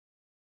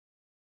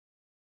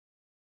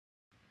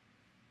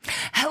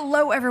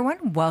Hello,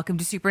 everyone. Welcome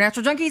to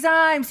Supernatural Junkies.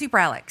 I'm Super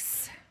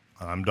Alex.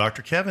 I'm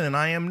Dr. Kevin, and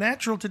I am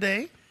natural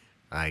today.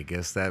 I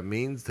guess that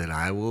means that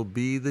I will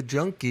be the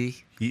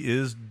junkie. He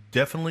is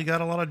definitely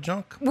got a lot of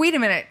junk. Wait a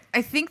minute.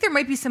 I think there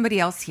might be somebody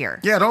else here.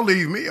 Yeah, don't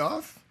leave me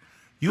off.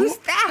 Who's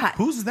that?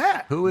 Who's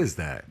that? Who is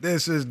that?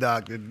 This is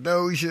Dr.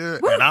 Dozier,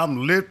 and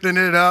I'm lifting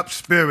it up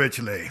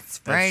spiritually.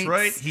 That's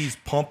right. He's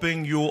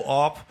pumping you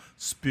up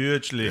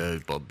spiritually. Yeah,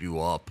 bump you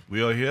up.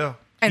 We are here.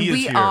 And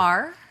we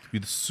are the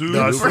The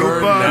Supernatural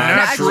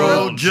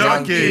Supernatural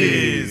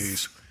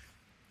Junkies.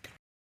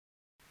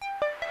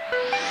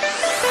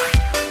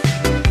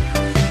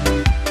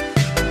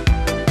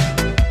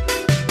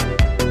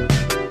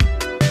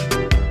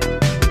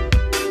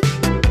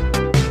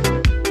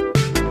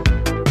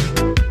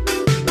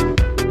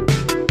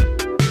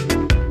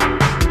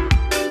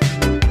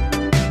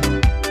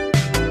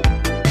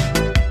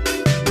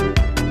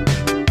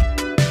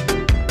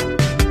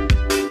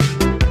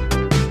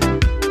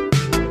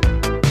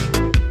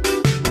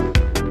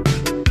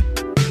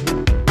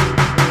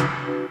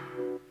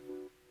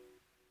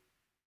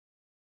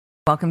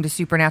 Welcome to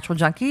Supernatural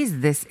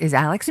Junkies. This is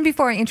Alex. And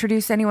before I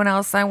introduce anyone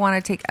else, I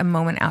want to take a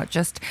moment out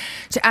just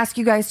to ask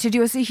you guys to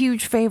do us a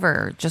huge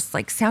favor. Just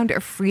like Sound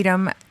of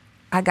Freedom,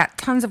 I got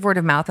tons of word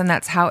of mouth, and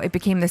that's how it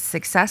became the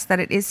success that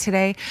it is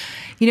today.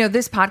 You know,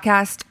 this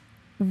podcast,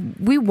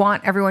 we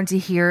want everyone to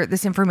hear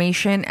this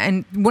information.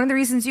 And one of the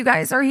reasons you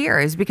guys are here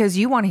is because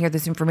you want to hear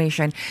this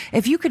information.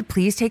 If you could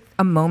please take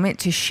a moment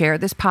to share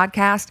this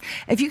podcast.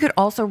 If you could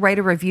also write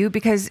a review,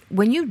 because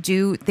when you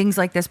do things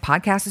like this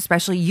podcast,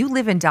 especially, you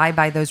live and die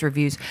by those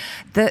reviews.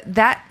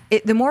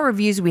 The more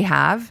reviews we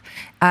have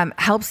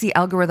helps the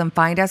algorithm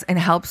find us and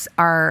helps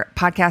our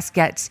podcast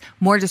get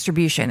more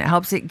distribution. It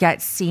helps it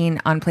get seen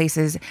on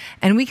places.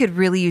 And we could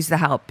really use the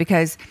help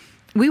because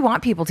we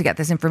want people to get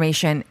this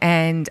information.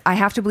 And I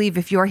have to believe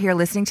if you're here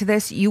listening to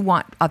this, you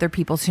want other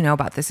people to know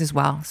about this as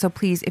well. So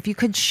please, if you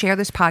could share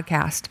this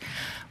podcast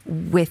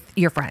with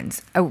your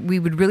friends, we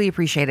would really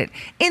appreciate it.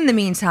 In the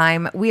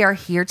meantime, we are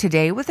here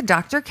today with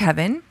Dr.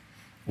 Kevin.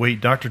 Wait,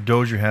 Dr.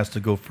 Dozier has to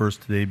go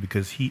first today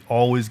because he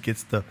always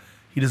gets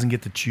he doesn't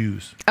get to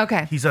choose.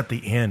 Okay. He's at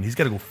the end. He's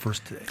got to go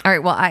first today. All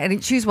right. Well, I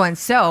didn't choose one.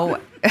 So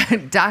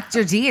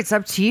Dr. D, it's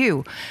up to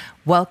you.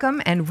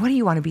 Welcome. And what do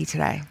you want to be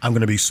today? I'm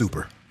going to be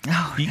super.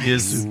 Oh, He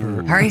is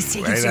super. all right, he's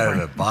taking Right super. out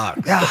of the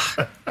box.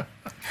 All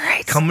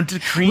right. Coming to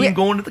the cream,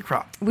 going to the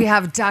crop. We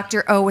have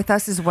Dr. O with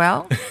us as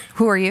well.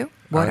 Who are you?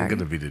 What I'm are going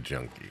to you? be the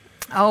junkie.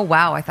 Oh,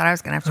 wow. I thought I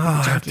was going to have to be I the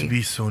have junkie. to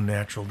be so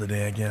natural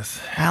today, I guess.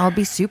 I'll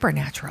be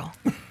supernatural.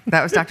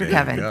 That was Dr.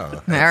 Kevin.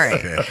 go. All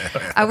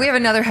right. We have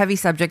another heavy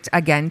subject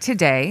again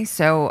today.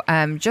 So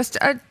just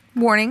a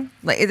warning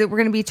that we're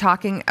going to be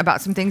talking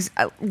about some things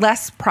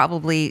less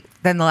probably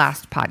than the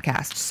last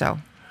podcast. So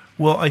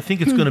Well, I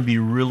think it's going to be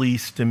really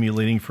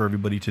stimulating for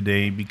everybody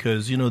today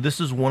because, you know, this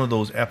is one of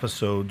those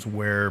episodes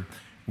where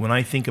when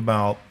I think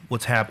about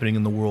what's happening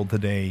in the world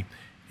today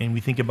and we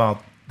think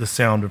about the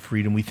Sound of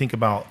Freedom, we think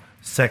about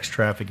sex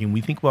trafficking,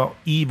 we think about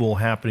evil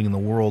happening in the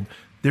world,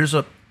 there's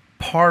a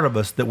part of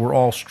us that we're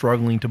all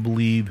struggling to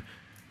believe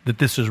that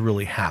this is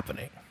really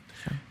happening.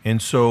 Sure. And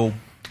so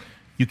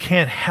you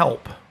can't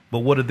help, but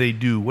what did they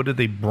do? What did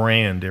they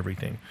brand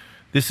everything?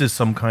 This is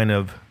some kind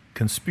of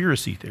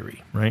conspiracy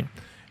theory, right?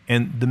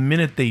 And the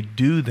minute they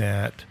do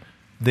that,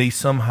 they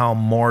somehow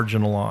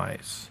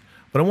marginalize.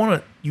 But I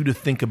want you to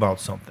think about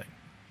something.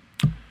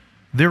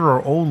 There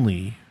are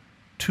only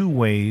two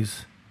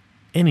ways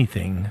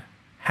anything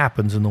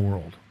happens in the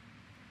world.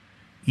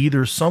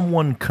 Either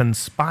someone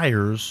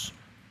conspires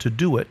to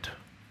do it,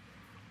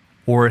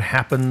 or it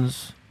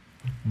happens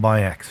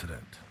by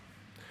accident.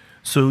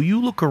 So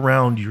you look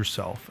around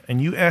yourself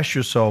and you ask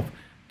yourself,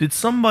 did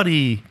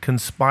somebody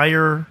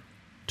conspire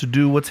to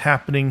do what's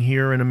happening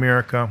here in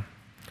America?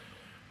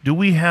 Do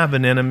we have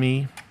an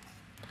enemy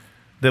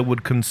that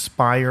would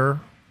conspire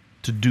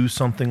to do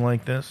something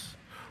like this?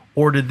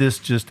 Or did this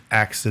just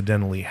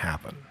accidentally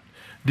happen?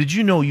 Did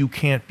you know you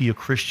can't be a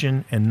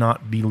Christian and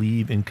not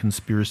believe in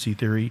conspiracy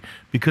theory?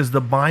 Because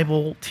the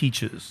Bible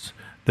teaches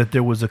that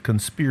there was a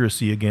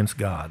conspiracy against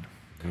God,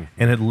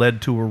 and it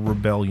led to a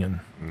rebellion.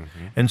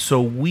 And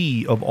so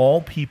we, of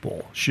all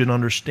people, should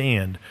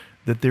understand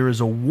that there is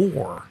a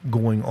war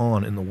going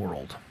on in the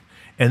world.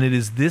 And it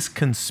is this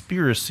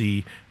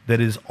conspiracy that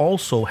is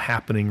also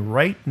happening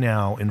right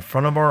now in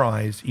front of our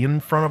eyes, in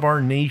front of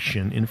our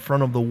nation, in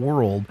front of the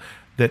world,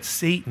 that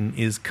Satan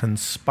is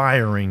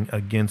conspiring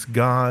against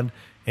God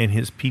and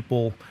his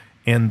people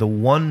and the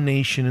one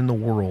nation in the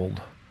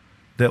world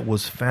that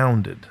was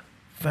founded,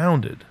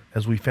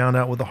 as we found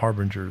out with the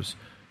Harbingers,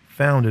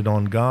 founded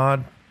on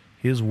God,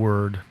 his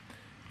word,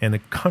 and a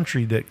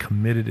country that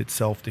committed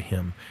itself to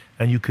him.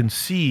 And you can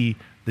see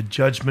the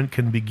judgment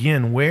can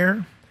begin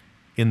where?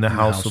 In the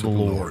house of the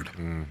Lord.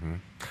 Mm-hmm.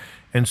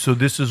 And so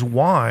this is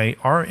why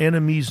our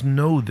enemies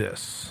know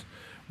this.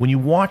 When you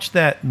watch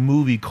that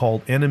movie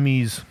called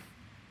Enemies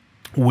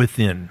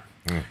Within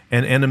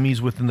and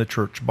Enemies Within the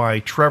Church by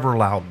Trevor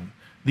Loudon,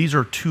 these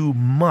are two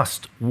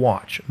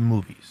must-watch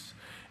movies.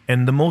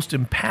 And the most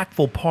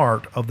impactful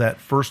part of that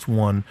first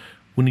one,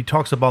 when he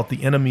talks about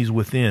the enemies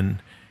within,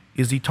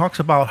 is he talks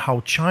about how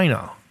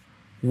China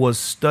was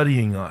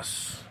studying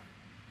us.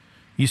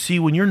 You see,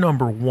 when you're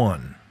number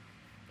one,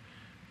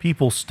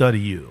 people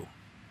study you.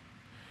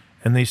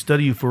 And they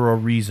study you for a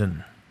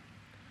reason,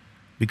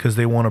 because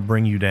they want to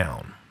bring you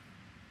down.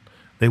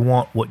 They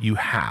want what you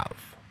have.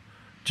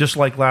 Just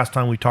like last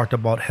time we talked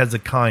about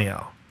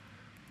Hezekiah.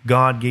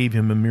 God gave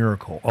him a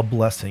miracle, a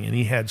blessing, and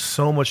he had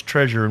so much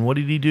treasure. And what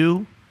did he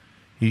do?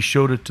 He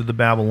showed it to the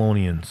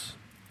Babylonians.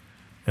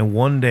 And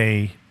one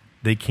day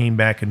they came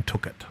back and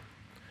took it.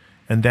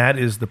 And that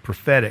is the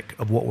prophetic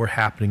of what were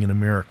happening in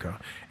America.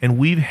 And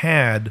we've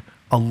had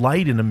a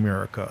light in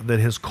America that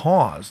has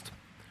caused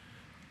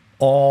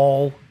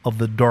all of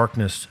the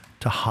darkness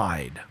to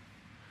hide.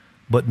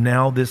 But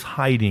now this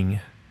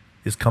hiding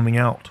is coming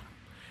out.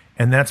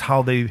 And that's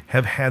how they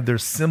have had their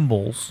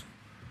symbols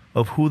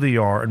of who they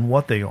are and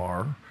what they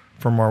are,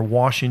 from our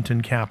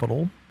Washington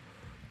Capitol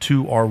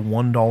to our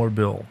 $1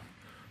 bill.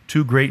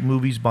 Two great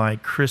movies by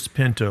Chris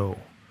Pinto,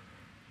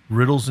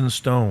 Riddles in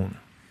Stone,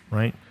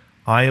 right?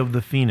 Eye of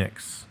the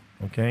Phoenix,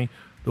 okay?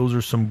 Those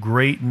are some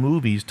great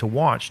movies to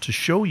watch to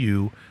show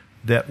you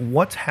that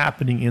what's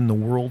happening in the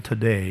world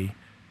today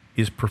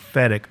is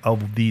prophetic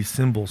of these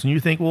symbols. And you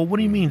think, well, what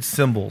do you mean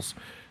symbols?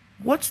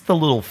 What's the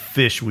little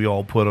fish we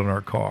all put on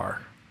our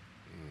car?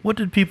 What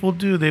did people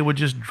do? They would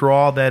just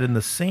draw that in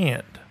the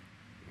sand,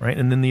 right?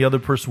 And then the other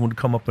person would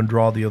come up and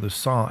draw the other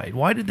side.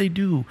 Why did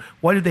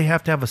they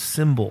have to have a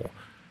symbol?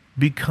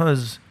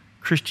 Because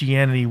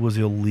Christianity was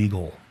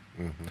illegal.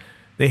 Mm-hmm.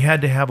 They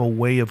had to have a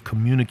way of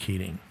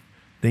communicating.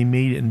 They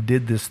made and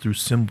did this through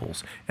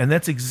symbols. And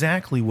that's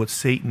exactly what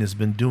Satan has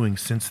been doing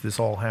since this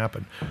all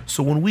happened.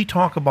 So when we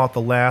talk about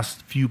the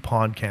last few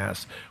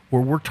podcasts,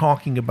 where we're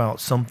talking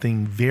about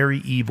something very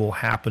evil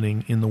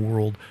happening in the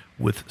world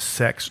with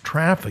sex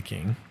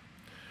trafficking,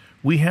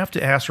 we have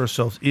to ask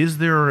ourselves, is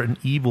there an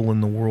evil in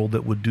the world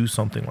that would do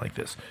something like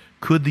this?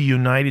 Could the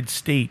United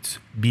States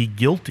be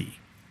guilty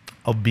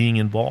of being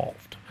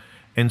involved?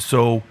 And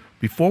so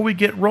before we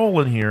get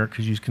rolling here,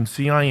 because you can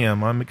see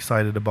I'm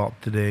excited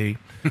about today,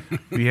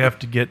 we have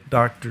to get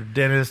Dr.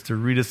 Dennis to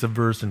read us a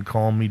verse and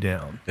calm me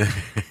down.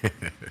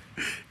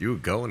 You were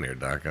going there,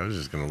 Doc. I was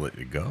just going to let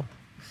you go.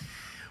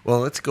 Well,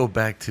 let's go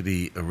back to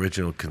the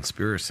original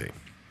conspiracy.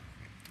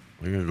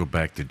 We're going to go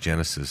back to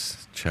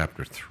Genesis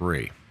chapter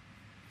 3.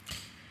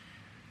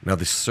 Now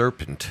the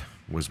serpent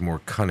was more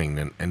cunning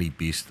than any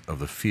beast of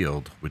the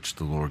field which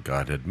the Lord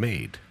God had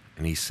made.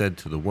 And he said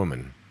to the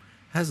woman,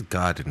 Has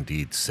God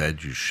indeed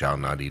said, You shall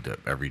not eat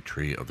of every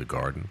tree of the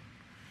garden?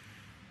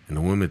 And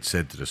the woman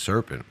said to the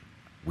serpent,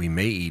 We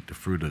may eat the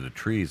fruit of the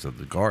trees of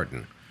the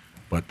garden,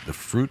 but the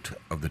fruit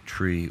of the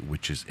tree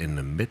which is in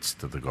the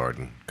midst of the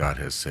garden, God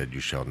has said,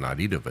 You shall not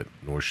eat of it,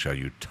 nor shall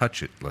you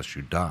touch it, lest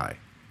you die.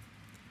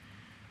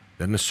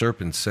 Then the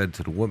serpent said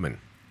to the woman,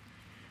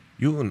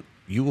 You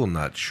will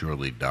not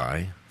surely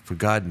die, for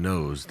God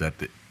knows that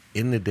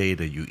in the day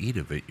that you eat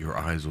of it, your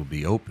eyes will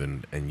be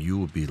opened, and you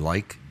will be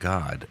like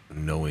God,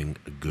 knowing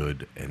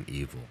good and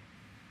evil.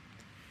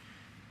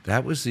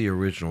 That was the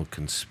original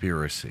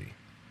conspiracy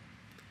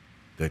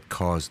that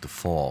caused the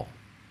fall.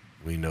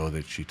 We know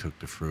that she took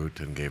the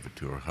fruit and gave it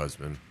to her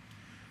husband,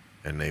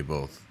 and they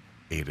both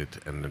ate it,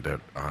 and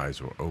their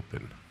eyes were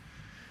open.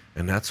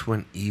 And that's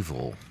when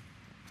evil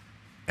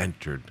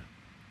entered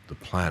the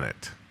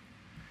planet.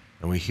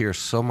 And we hear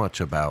so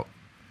much about,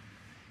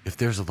 if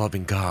there's a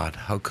loving God,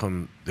 how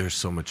come there's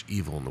so much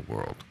evil in the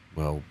world?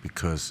 Well,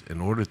 because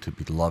in order to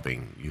be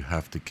loving, you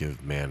have to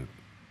give man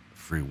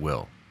free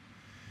will.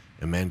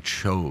 And man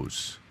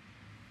chose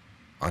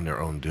on their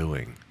own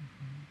doing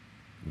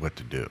what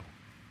to do.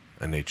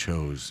 And they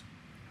chose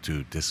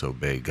to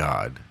disobey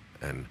God.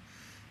 And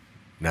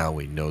now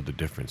we know the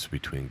difference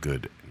between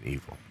good and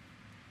evil.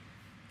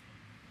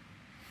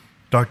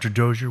 Dr.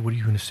 Dozier, what are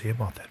you going to say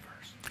about that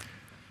verse?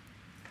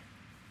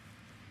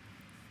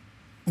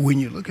 When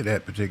you look at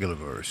that particular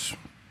verse,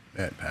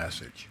 that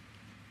passage,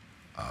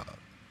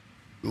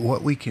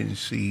 what we can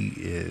see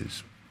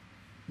is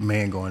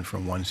man going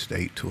from one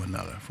state to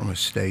another, from a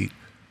state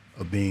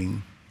of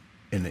being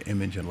in the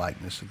image and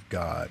likeness of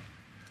God,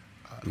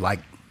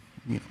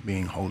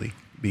 being holy,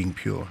 being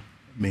pure,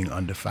 being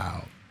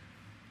undefiled,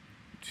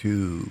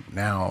 to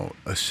now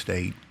a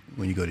state,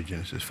 when you go to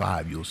Genesis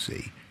 5, you'll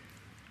see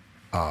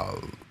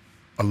a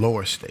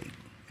lower state.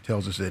 It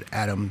tells us that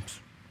Adam's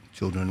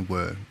children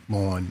were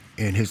born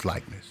in his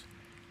likeness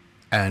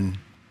and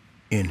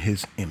in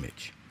his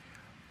image.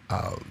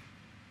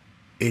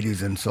 It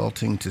is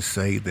insulting to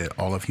say that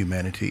all of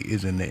humanity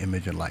is in the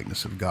image and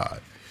likeness of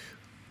God.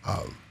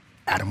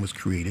 Adam was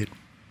created,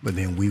 but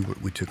then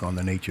we took on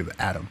the nature of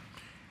Adam.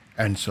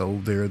 And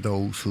so there are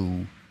those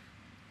who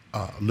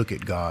look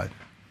at God,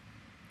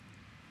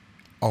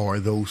 or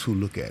those who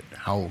look at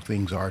how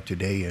things are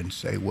today and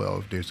say, well,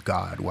 if there's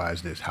God, why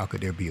is this? How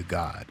could there be a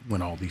God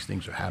when all these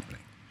things are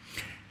happening?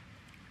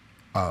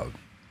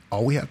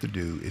 All we have to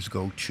do is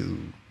go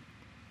to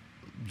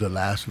the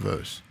last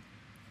verse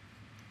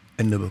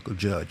in the book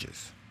of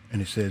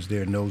And it says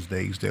there in those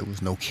days there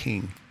was no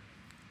king.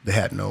 They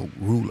had no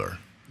ruler,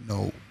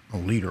 no no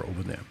leader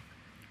over them.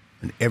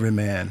 And every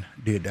man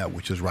did that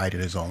which was right in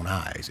his own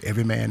eyes.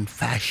 Every man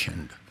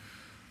fashioned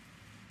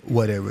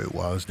whatever it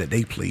was that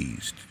they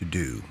pleased to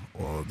do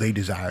or they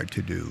desired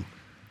to do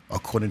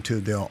according to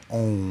their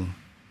own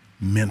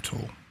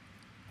mental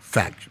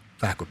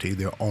faculty,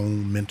 their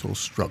own mental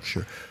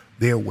structure,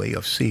 their way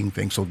of seeing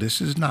things. So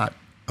this is not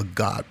a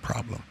God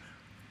problem.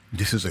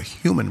 This is a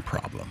human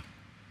problem.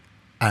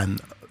 And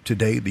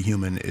today the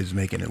human is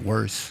making it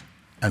worse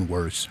and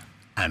worse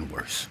and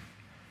worse.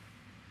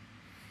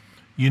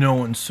 You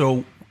know, and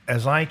so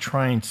as I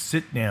try and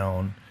sit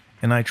down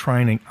and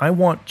I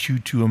want you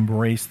to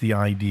embrace the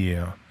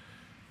idea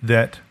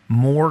that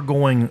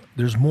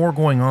there's more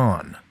going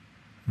on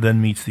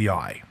than meets the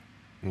eye.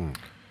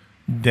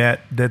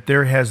 That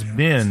there has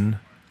been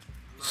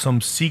some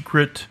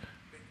secret,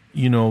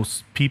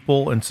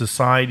 people and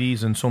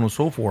societies and so on and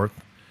so forth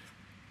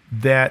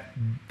that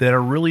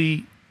are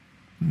really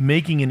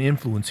making an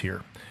influence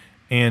here.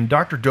 And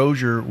Dr.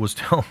 Dozier was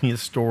telling me a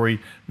story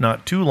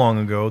not too long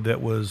ago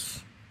that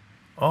was,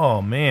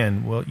 oh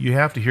man, well, you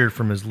have to hear it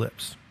from his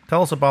lips.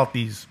 Tell us about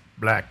these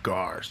black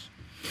cars.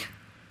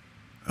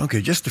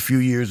 Okay, just a few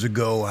years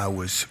ago, I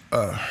was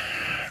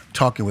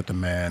talking with a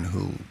man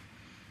who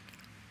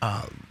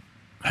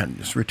had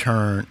just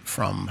returned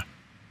from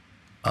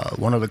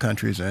one of the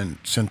countries in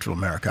Central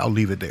America. I'll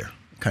leave it there,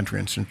 country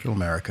in Central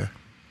America.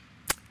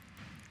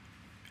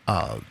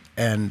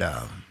 And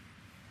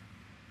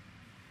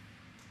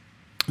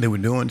they were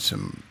doing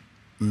some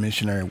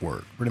missionary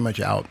work, pretty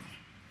much out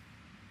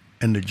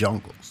in the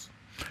jungles,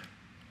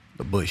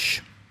 the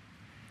bush.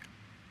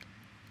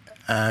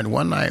 And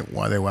one night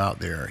while they were out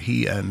there,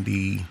 he and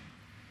the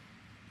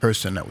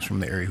person that was from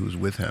the area who was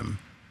with him,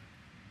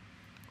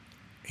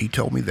 he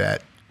told me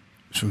that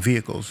some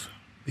vehicles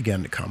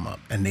began to come up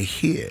and they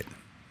hid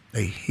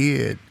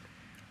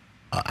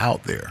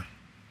out there,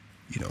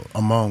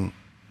 among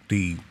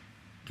the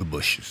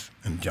bushes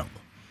and the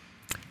jungle.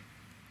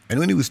 And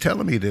when he was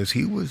telling me this,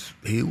 he was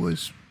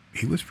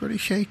pretty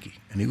shaky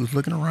and he was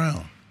looking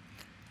around.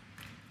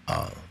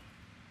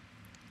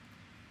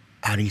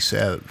 And he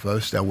said,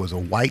 first there was a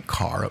white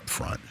car up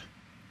front.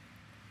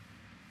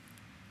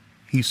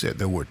 He said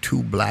there were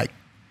two black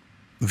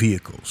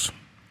vehicles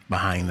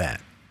behind that,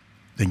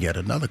 then yet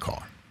another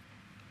car.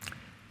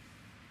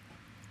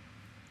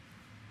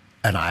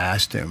 And I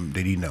asked him,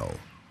 did he know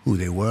who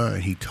they were?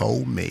 And he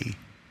told me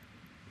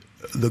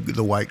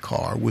the white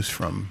car was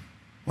from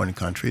one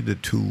country. The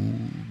two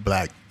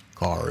black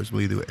cars, I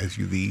believe they were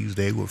SUVs,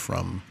 they were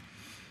from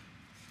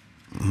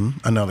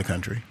another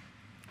country.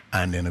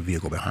 And then a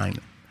vehicle behind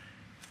them.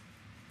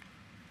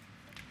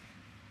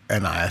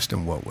 And I asked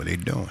him what were they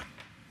doing.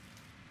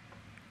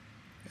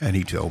 And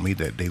he told me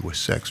that they were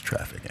sex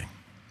trafficking.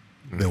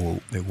 They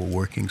were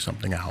working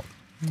something out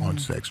on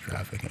sex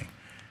trafficking.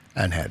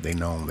 And had they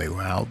known they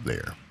were out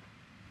there,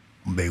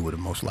 they would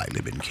have most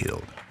likely been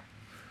killed.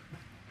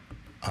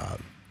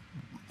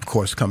 Of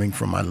course, coming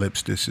from my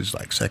lips, this is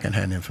like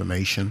secondhand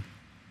information.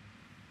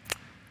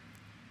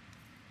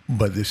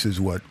 But this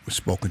is what was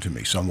spoken to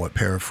me, somewhat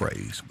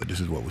paraphrased, but this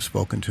is what was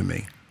spoken to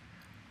me.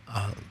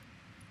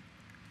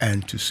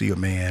 And to see a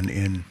man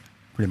in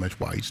pretty much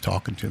while he's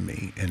talking to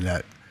me in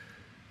that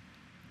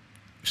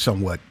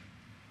somewhat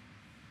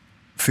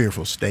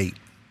fearful state,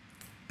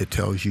 it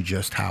tells you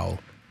just how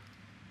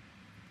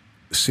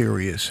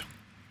serious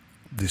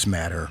this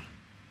matter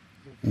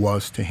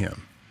was to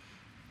him.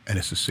 And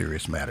it's a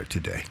serious matter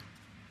today.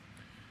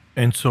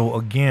 And so,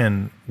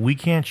 again, we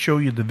can't show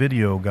you the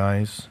video,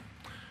 guys.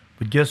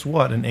 But guess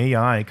what? An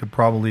AI could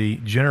probably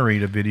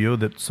generate a video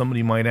that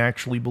somebody might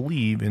actually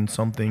believe in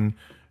something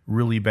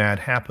really bad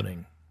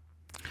happening.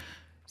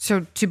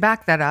 So to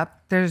back that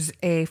up, there's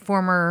a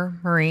former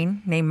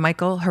Marine named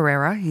Michael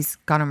Herrera. He's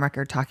gone on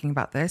record talking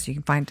about this. You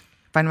can find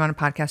him on a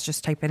podcast.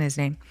 Just type in his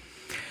name.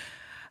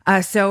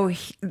 So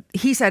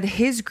he said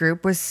his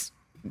group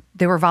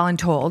they were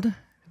voluntold,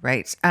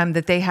 right,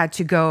 that they had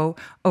to go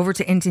over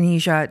to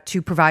Indonesia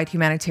to provide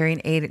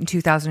humanitarian aid in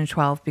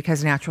 2012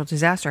 because a natural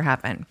disaster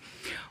happened.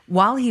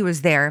 While he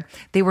was there,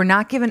 they were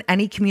not given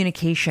any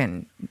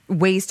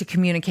ways to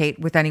communicate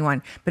with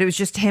anyone, but it was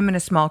just him and a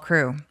small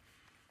crew.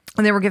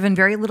 And they were given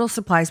very little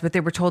supplies, but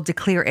they were told to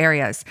clear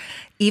areas.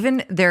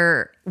 Even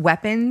their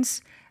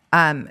weapons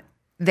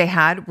they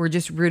had were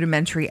just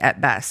rudimentary at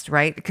best,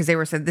 right? Because they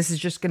were said, this is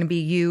just going to be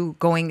you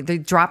going. They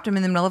dropped them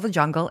in the middle of a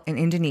jungle in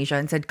Indonesia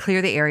and said,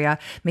 clear the area,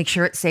 make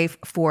sure it's safe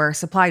for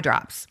supply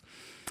drops.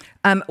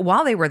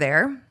 While they were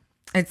there,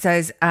 it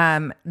says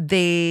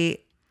they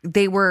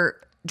were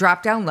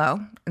dropped down low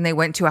and they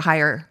went to a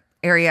higher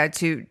area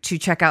to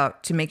check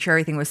out to make sure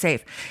everything was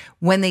safe.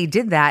 When they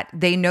did that,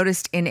 they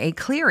noticed in a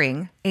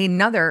clearing,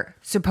 another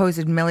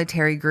supposed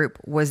military group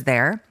was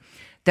there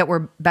that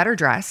were better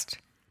dressed,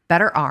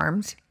 better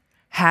armed,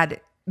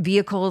 had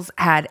vehicles,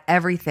 had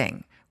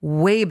everything,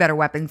 way better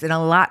weapons and a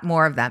lot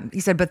more of them. He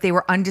said, but they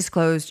were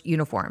undisclosed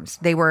uniforms.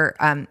 They were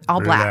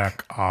all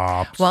black. Black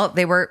ops. Well,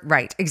 they were,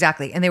 right,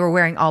 exactly. And they were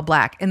wearing all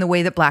black in the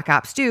way that black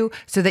ops do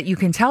so that you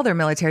can tell they're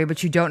military,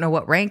 but you don't know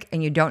what rank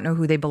and you don't know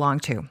who they belong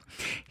to.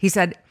 He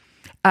said,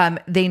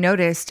 they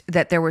noticed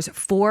that there was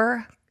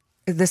 4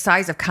 the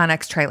size of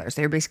Connex trailers.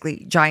 They were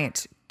basically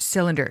giant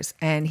cylinders.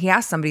 And he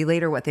asked somebody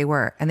later what they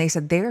were, and they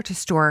said they are to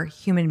store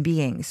human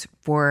beings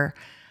for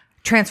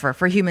transfer,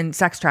 for human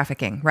sex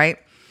trafficking, right?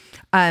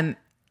 And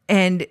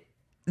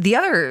the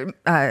other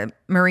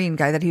Marine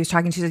guy that he was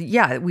talking to said,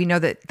 yeah, we know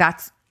that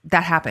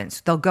that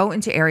happens. They'll go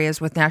into areas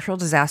with natural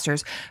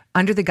disasters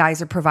under the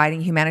guise of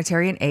providing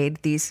humanitarian aid,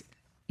 these,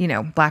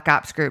 black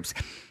ops groups,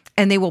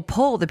 and they will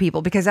pull the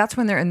people because that's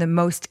when they're in the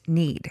most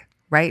need,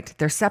 right?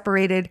 They're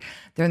separated.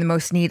 They're in the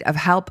most need of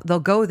help. They'll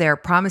go there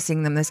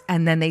promising them this,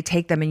 and then they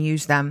take them and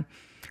use them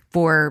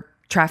for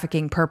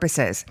trafficking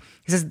purposes.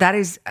 He says that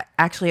is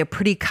actually a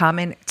pretty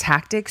common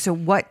tactic. So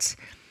what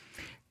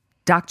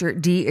Dr.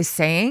 D is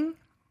saying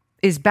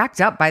is backed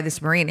up by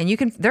this Marine.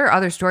 And there are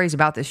other stories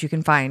about this you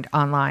can find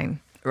online.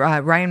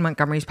 Ryan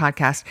Montgomery's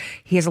podcast,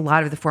 he has a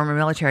lot of the former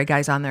military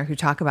guys on there who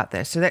talk about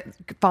this. So that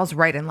falls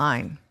right in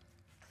line.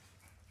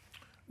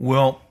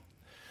 Well,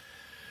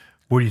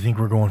 where do you think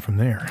we're going from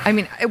there? I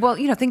mean, well,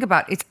 think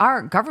about it's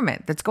our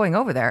government that's going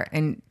over there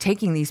and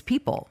taking these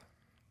people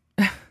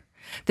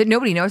that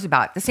nobody knows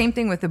about. The same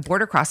thing with the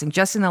border crossing.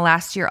 Just in the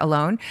last year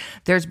alone,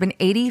 there's been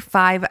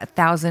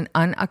 85,000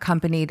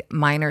 unaccompanied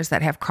minors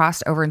that have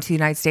crossed over into the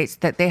United States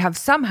that they have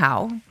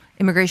somehow,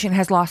 immigration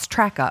has lost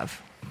track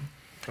of.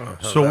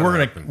 So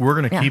we're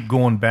gonna keep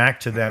going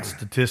back to that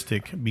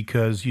statistic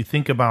because you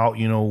think about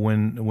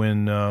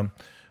when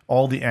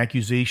all the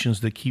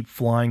accusations that keep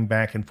flying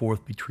back and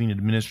forth between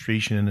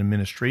administration and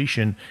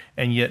administration,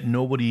 and yet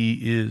nobody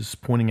is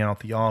pointing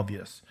out the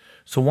obvious.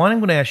 So I'm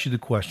going to ask you the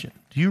question: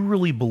 do you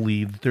really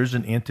believe that there's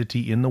an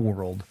entity in the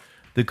world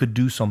that could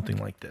do something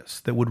like this,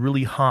 that would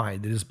really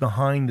hide, that is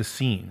behind the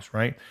scenes,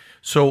 right?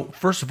 So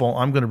first of all,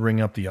 I'm going to bring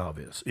up the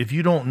obvious. If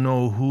you don't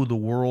know who the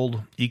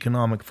World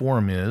Economic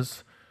Forum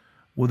is,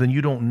 well, then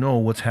you don't know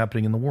what's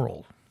happening in the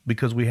world,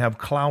 because we have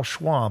Klaus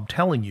Schwab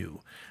telling you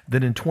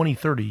that in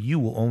 2030 you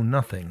will own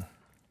nothing.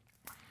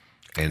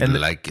 And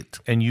like it.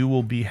 And you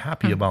will be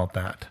happy about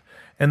that.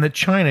 And that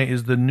China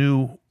is the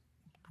new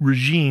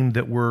regime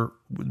that we're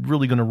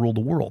really going to rule the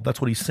world.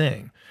 That's what he's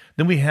saying.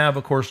 Then we have,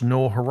 of course,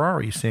 Noah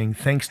Harari saying,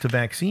 thanks to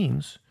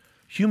vaccines,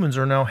 humans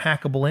are now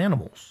hackable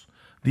animals.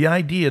 The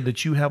idea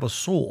that you have a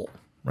soul,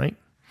 right,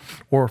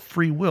 or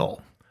free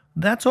will,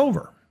 that's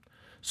over.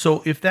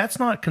 So if that's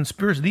not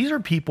conspiracy, these are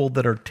people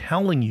that are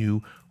telling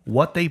you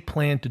what they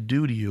plan to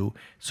do to you.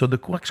 So the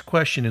next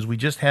question is, we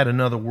just had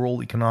another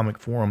World Economic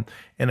Forum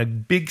and a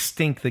big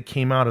stink that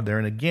came out of there.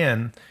 And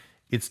again,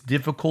 it's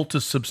difficult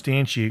to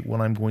substantiate what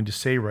I'm going to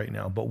say right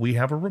now, but we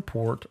have a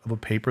report of a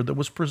paper that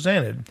was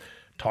presented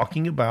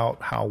talking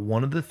about how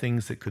one of the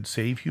things that could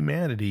save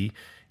humanity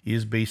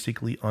is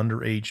basically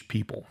underage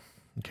people.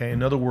 Okay.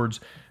 In other words,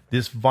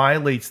 this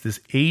violates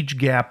this age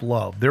gap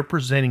love. They're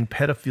presenting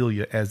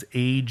pedophilia as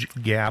age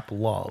gap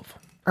love.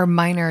 Or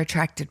minor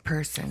attracted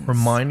persons. Or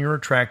minor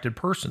attracted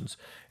persons.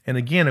 And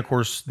again, of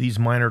course, these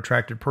minor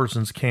attracted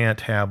persons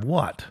can't have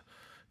what?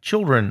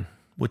 Children,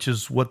 which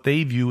is what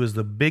they view as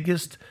the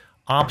biggest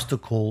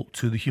obstacle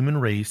to the human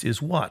race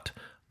is what?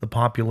 The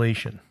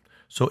population.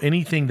 So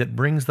anything that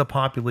brings the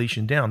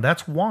population down,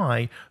 that's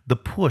why the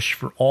push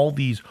for all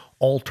these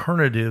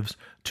alternatives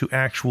to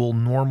actual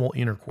normal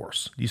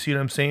intercourse. Do you see what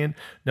I'm saying?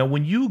 Now,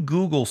 when you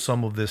Google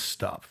some of this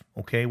stuff,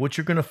 okay, what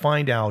you're going to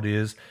find out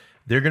is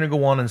they're going to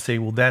go on and say,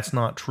 well, that's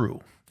not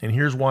true. And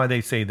here's why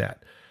they say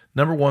that.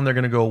 Number one, they're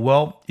going to go,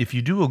 well, if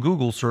you do a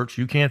Google search,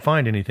 you can't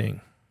find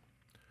anything.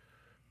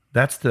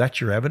 That's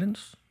your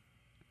evidence,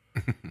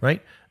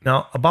 right?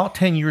 Now, about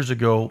 10 years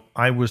ago,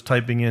 I was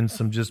typing in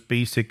some just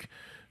basic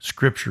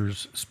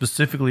scriptures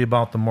specifically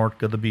about the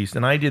mark of the beast.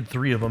 And I did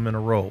 3 of them in a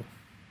row.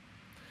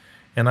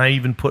 And I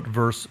even put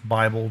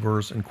Bible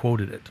verse, and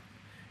quoted it.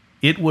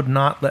 It would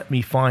not let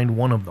me find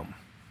one of them.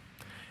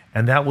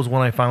 And that was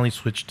when I finally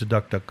switched to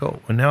DuckDuckGo.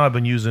 And now I've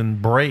been using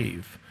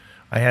Brave.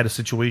 I had a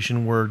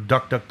situation where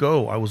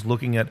DuckDuckGo, I was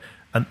looking at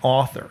an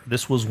author.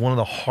 This was one of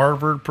the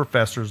Harvard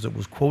professors that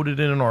was quoted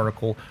in an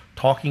article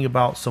talking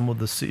about some of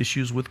the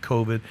issues with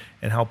COVID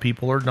and how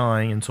people are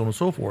dying and so on and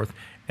so forth.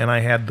 And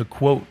I had the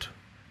quote.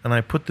 And I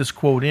put this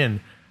quote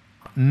in.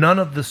 None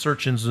of the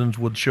search engines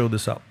would show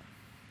this up.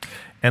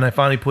 And I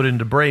finally put it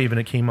into Brave, and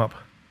it came up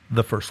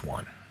the first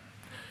one.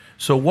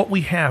 So what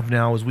we have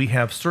now is we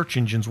have search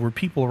engines where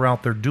people are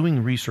out there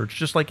doing research,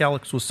 just like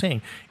Alex was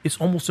saying. It's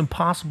almost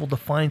impossible to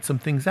find some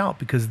things out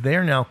because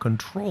they're now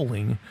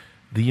controlling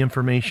the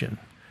information.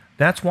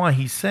 That's why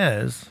he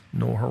says,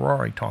 Noah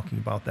Harari talking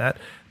about that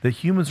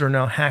humans are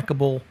now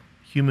hackable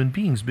human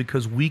beings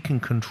because we can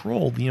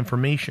control the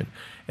information.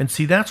 And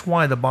see, that's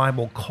why the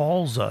Bible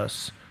calls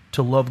us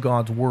to love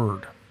God's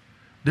word.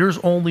 There's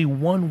only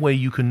one way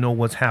you can know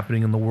what's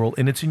happening in the world,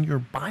 and it's in your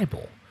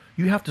Bible.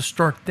 You have to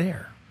start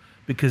there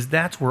because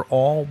that's where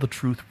all the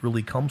truth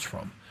really comes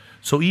from.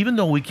 So even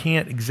though we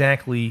can't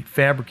exactly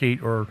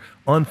fabricate or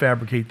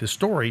unfabricate the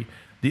story,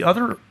 the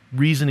other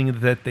reasoning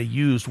that they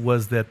used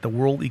was that the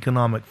World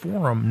Economic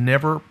Forum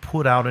never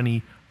put out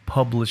any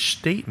published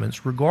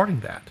statements regarding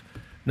that.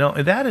 Now,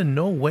 that in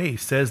no way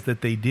says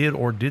that they did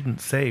or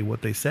didn't say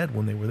what they said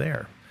when they were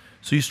there.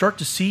 So you start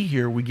to see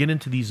here, we get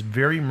into these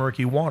very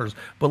murky waters.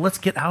 But let's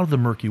get out of the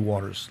murky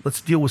waters. Let's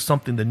deal with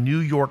something the New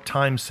York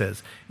Times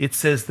says. It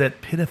says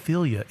that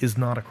pedophilia is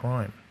not a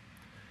crime.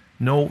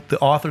 No, the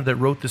author that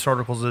wrote this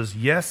article says,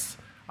 yes,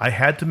 I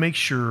had to make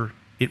sure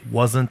it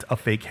wasn't a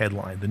fake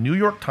headline. The New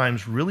York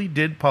Times really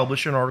did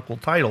publish an article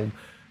titled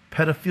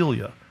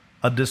Pedophilia,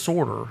 a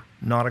Disorder,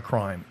 Not a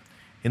Crime.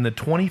 In the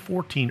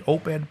 2014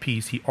 op-ed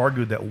piece, he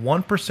argued that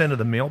 1% of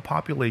the male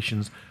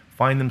populations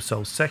find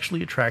themselves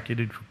sexually attracted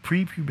to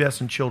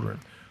prepubescent children.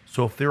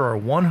 So if there are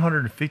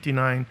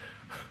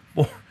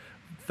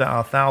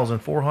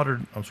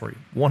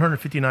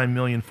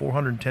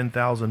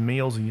 159,410,000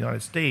 males in the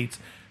United States,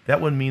 that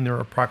would mean there are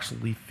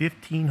approximately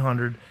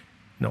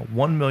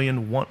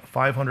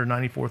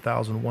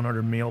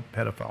 1,594,100 male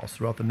pedophiles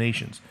throughout the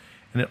nations.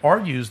 And it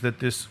argues that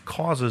this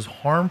causes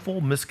harmful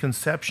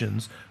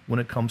misconceptions when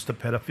it comes to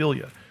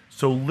pedophilia.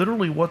 So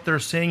literally what they're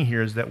saying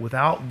here is that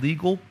without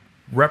legal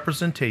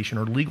representation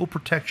or legal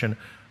protection,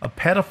 a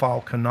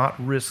pedophile cannot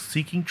risk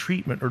seeking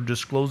treatment or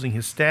disclosing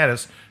his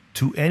status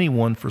to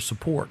anyone for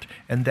support.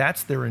 And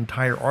that's their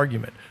entire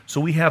argument.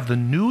 So we have the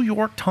New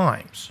York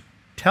Times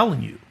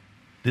telling you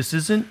this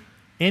isn't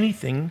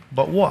anything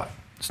but what?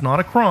 It's not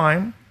a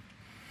crime,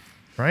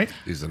 right?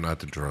 These are not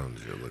the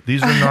drones you're looking for.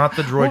 These are not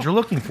the droids you're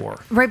looking for.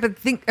 Right, but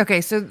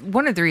so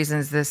one of the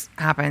reasons this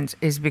happens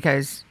is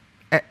because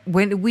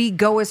when we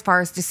go as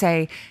far as to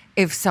say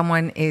if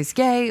someone is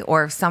gay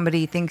or if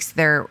somebody thinks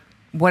they're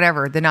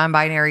whatever, the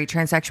non-binary,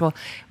 transsexual,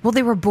 well,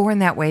 they were born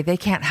that way. They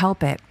can't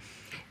help it.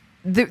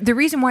 The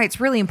reason why it's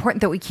really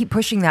important that we keep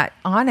pushing that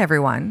on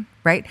everyone,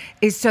 right,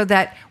 is so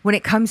that when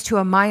it comes to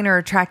a minor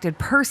attracted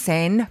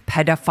person,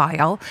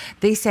 pedophile,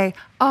 they say,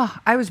 oh,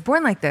 I was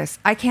born like this.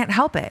 I can't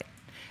help it.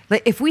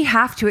 Like, if we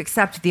have to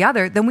accept the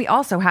other, then we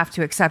also have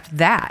to accept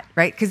that,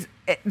 right? Because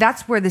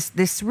that's where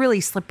this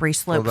really slippery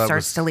slope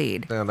starts to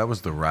lead. Yeah, that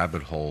was the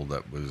rabbit hole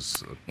that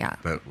was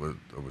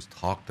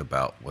talked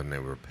about when they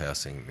were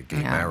passing the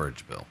gay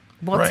marriage bill.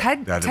 Well, right.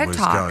 TED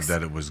Talks.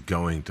 That it was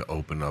going to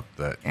open up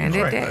that, and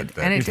it did.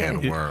 That can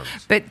of worms.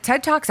 But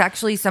TED Talks,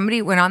 actually,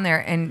 somebody went on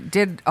there and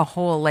did a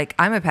whole, like,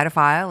 I'm a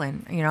pedophile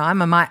and,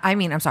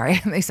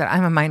 they said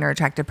I'm a minor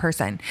attracted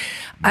person.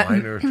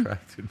 Minor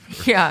attracted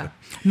person. Yeah.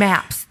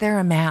 Maps. There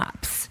are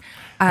maps.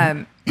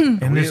 And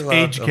this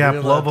age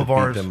gap love of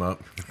ours.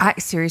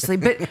 Seriously.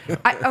 But,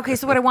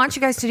 so what I want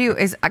you guys to do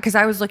is, because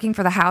I was looking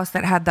for the house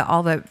that had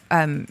all the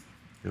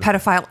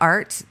pedophile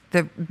art,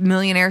 the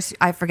millionaires,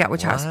 I forget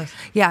which house.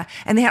 Yeah.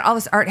 And they had all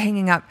this art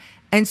hanging up.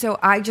 And so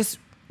I just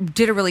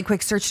did a really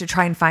quick search to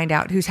try and find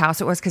out whose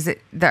house it was, because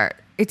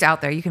it's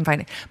out there. You can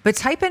find it. But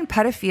type in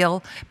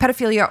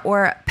pedophilia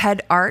or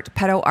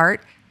pedo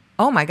art.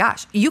 Oh my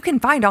gosh, you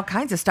can find all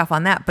kinds of stuff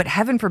on that, but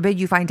heaven forbid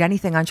you find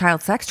anything on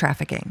child sex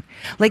trafficking.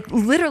 Like,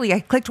 literally, I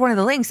clicked one of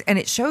the links and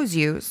it shows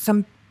you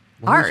some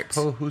art.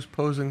 Who's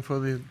posing for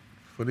the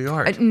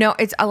art? No,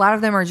 it's a lot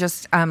of them are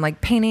just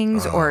like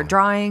paintings or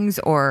drawings,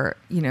 or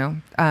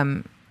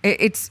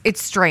it's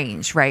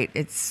strange, right?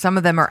 It's some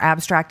of them are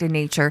abstract in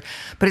nature,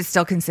 but it's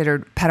still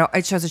considered pedo.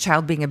 It shows a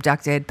child being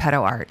abducted,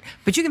 pedo art.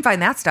 But you can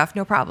find that stuff,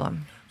 no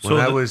problem. So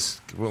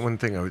one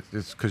thing,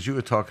 it's because you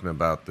were talking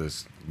about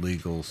this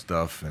legal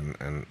stuff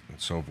and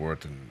so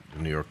forth, and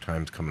the New York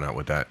Times coming out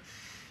with that.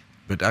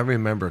 But I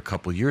remember a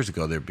couple of years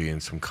ago there being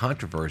some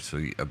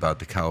controversy about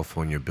the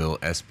California bill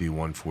SB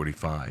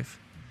 145,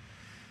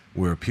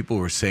 where people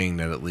were saying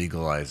that it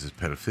legalizes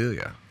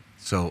pedophilia.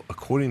 So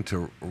according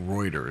to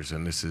Reuters,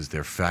 and this is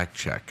their fact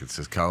check, it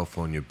says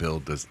California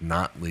bill does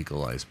not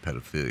legalize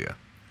pedophilia.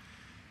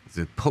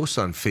 The post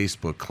on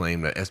Facebook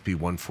claimed that SB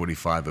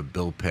 145, a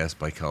bill passed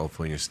by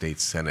California State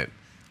Senate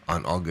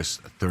on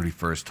August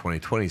 31st,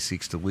 2020,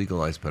 seeks to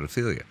legalize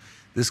pedophilia.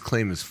 This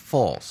claim is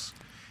false,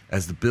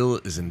 as the bill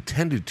is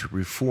intended to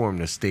reform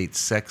the state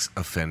sex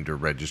offender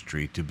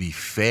registry to be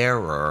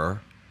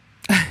fairer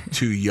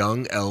to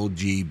young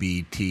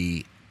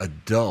LGBT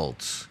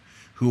adults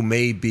who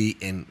may be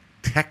in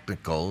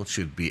technical,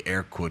 should be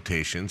air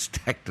quotations,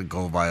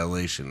 technical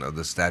violation of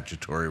the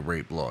statutory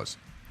rape laws.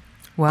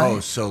 What? Oh,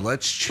 so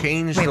let's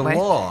change the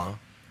law.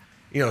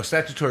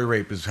 Statutory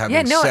rape is having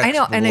sex I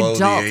know, an below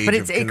adult, the age but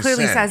of it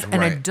clearly says consent, an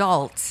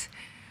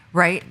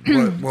right. Well,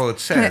 right? Well, it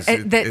says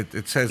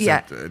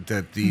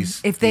that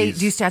these if they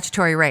do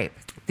statutory rape,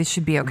 this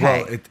should be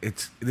okay. Well,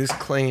 this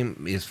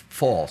claim is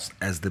false,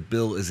 as the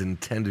bill is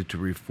intended to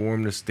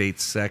reform the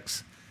state's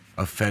sex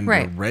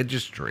offender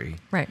registry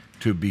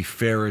to be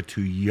fairer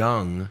to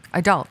young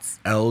adults,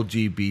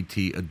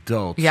 LGBT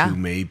adults who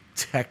may be in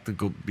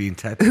technical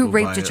who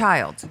raped a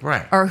child,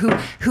 right, or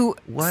who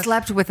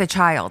slept with a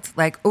child.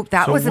 Like,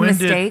 that was a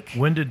mistake.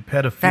 When did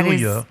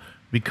pedophilia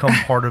become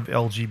part of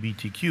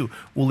LGBTQ?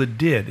 Well, it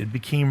did. It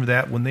became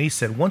that when they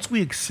said, once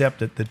we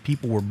accepted that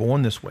people were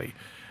born this way,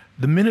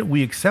 the minute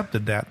we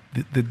accepted that,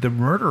 the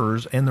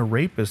murderers and the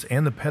rapists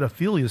and the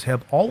pedophilias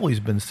have always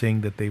been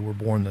saying that they were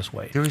born this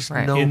way. There is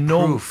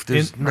no proof.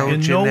 There's no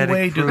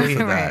genetic proof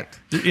of that.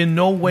 In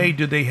no way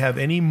do they have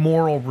any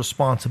moral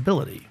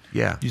responsibility.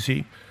 Yeah. You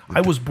see?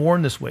 I was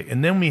born this way.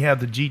 And then we have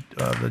the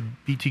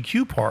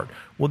BTQ part.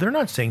 Well, they're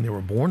not saying they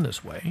were born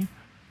this way.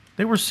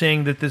 They were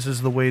saying that this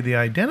is the way they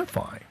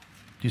identify.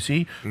 Do you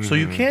see? Mm-hmm. So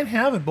you can't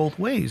have it both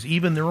ways.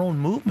 Even their own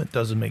movement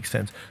doesn't make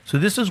sense. So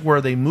this is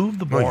where they move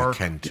the bar. Well, you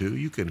can too.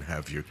 You can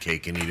have your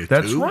cake and eat it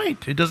That's too. That's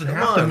right. It doesn't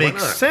have to make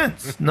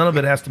sense. None of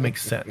it has to make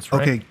sense,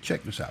 right? Okay,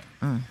 check this out.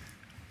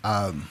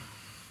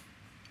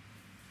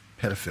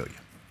 Pedophilia.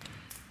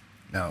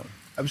 Now,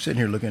 I was sitting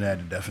here looking at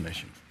the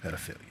definition of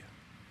pedophilia.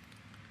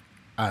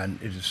 And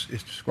it's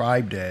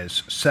described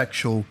as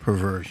sexual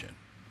perversion,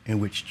 in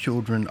which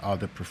children are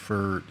the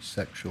preferred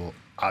sexual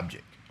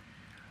object.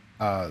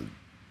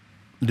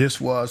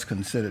 This was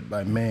considered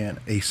by man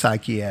a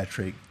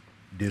psychiatric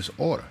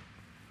disorder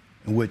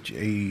in which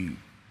an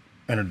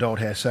adult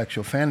has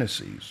sexual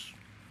fantasies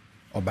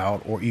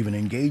about or even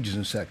engages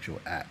in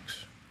sexual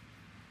acts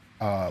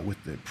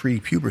with the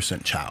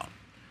prepubescent child.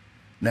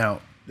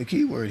 Now, the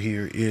key word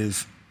here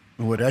is,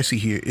 what I see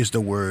here is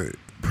the word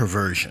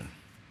perversion.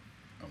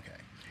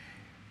 Okay.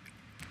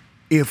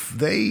 If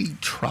they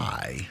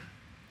try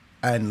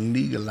and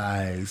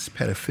legalize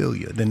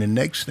pedophilia, then the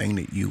next thing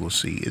that you will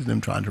see is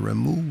them trying to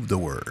remove the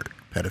word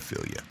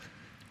pedophilia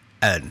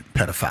and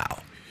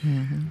pedophile.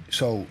 Mm-hmm.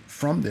 So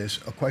from this,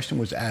 a question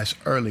was asked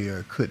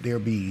earlier, could there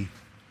be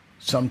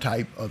some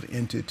type of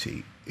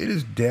entity? It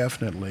is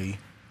definitely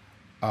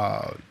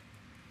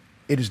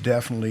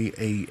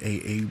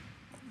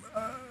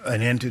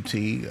an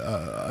entity,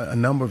 a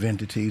number of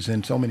entities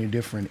in so many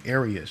different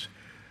areas,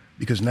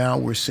 because now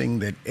we're seeing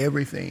that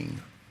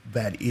everything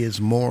that is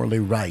morally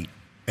right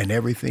and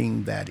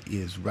everything that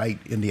is right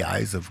in the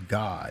eyes of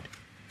God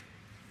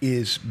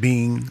is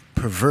being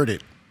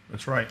perverted.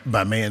 That's right.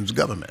 By man's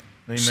government.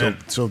 Amen.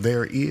 So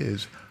there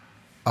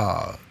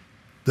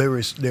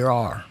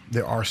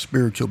are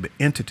spiritual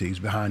entities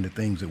behind the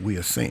things that we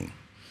are seeing.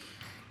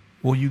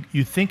 Well,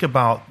 you think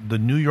about the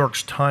New York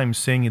Times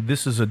saying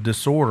this is a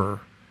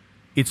disorder.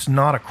 It's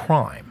not a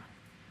crime.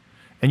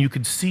 And you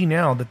can see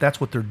now that that's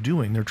what they're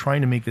doing. They're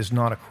trying to make this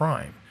not a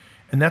crime.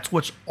 And that's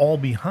what's all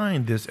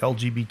behind this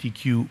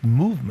LGBTQ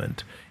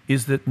movement,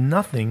 is that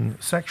nothing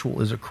sexual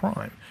is a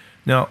crime.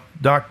 Now,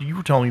 Doctor, you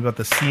were telling me about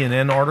the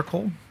CNN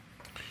article.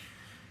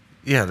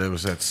 Yeah, there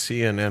was that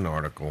CNN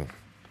article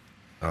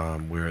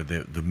where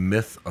the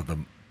myth of the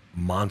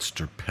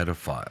monster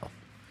pedophile.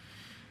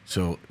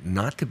 So,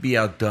 not to be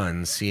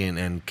outdone,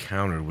 CNN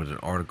countered with an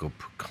article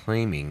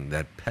proclaiming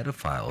that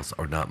pedophiles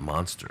are not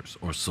monsters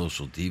or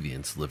social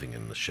deviants living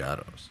in the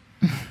shadows.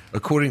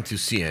 According to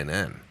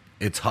CNN,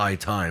 it's high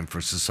time for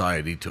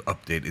society to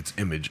update its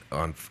image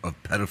of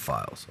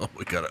pedophiles. Oh,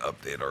 we got to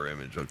update our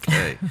image,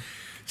 okay.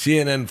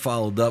 CNN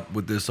followed up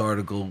with this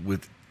article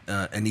with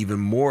an even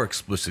more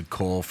explicit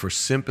call for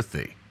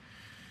sympathy.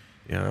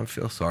 Yeah, I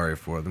feel sorry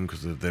for them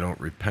because if they don't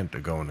repent,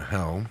 they're going to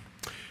hell.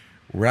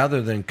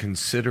 Rather than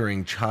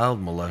considering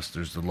child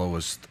molesters the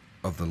lowest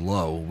of the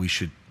low, we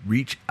should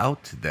reach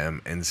out to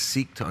them and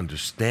seek to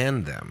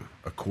understand them,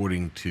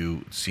 according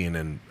to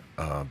CNN,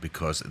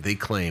 because they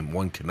claim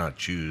one cannot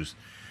choose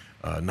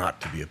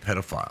not to be a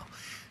pedophile.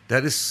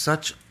 That is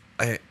such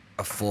a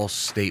false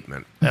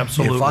statement.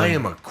 Absolutely. If I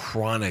am a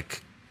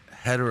chronic,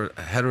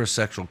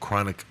 heterosexual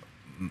chronic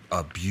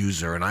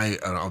abuser and an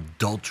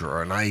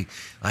adulterer, and I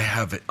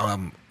have it,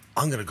 I'm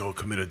going to go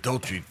commit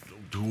adultery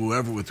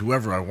with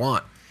whoever I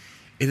want.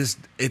 It's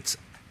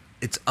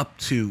up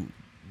to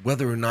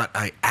whether or not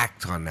I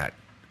act on that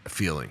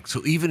feeling.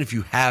 So even if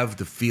you have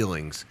the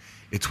feelings,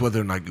 it's whether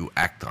or not you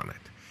act on it.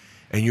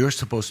 And you're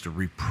supposed to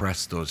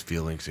repress those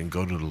feelings and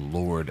go to the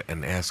Lord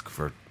and ask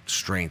for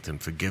strength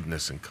and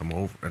forgiveness and come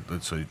over,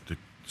 so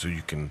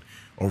you can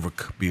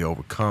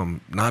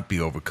not be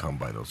overcome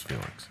by those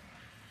feelings.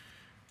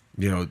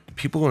 You know,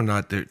 people are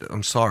not there.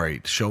 I'm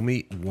sorry. Show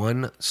me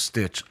one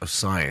stitch of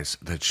science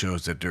that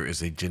shows that there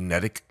is a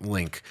genetic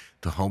link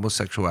to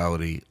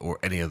homosexuality or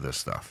any of this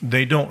stuff.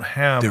 They don't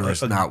have. There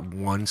is not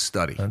one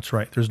study. That's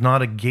right. There's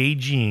not a gay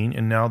gene,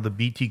 and now the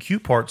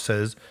BTQ part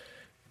says,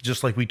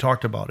 just like we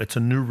talked about, it's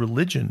a new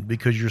religion,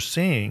 because you're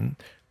saying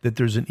that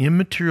there's an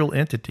immaterial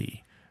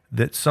entity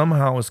that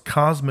somehow is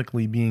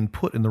cosmically being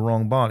put in the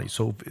wrong body.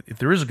 So if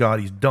there is a God,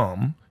 he's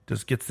dumb.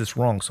 Just gets this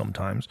wrong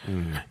sometimes,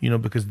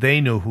 because they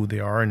know who they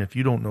are, and if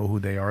you don't know who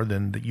they are,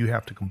 then you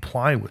have to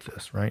comply with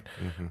this, right?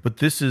 Mm-hmm. But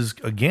this is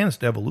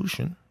against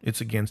evolution.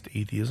 It's against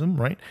atheism,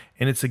 right?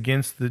 And it's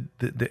against the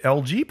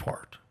LG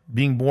part,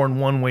 being born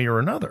one way or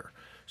another.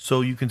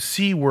 So you can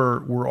see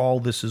where all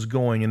this is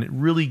going, and it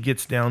really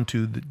gets down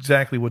to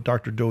exactly what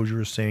Dr. Dozier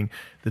is saying,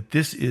 that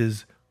this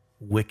is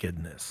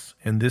wickedness,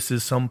 and this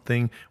is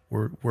something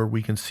where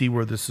we can see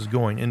where this is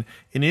going, and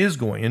it is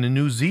going. And in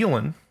New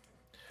Zealand,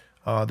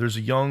 there's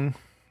a young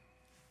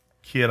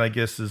kid, I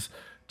guess, is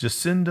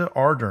Jacinda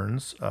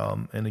Ardern's,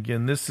 and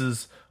again, this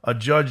is a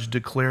judge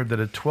declared that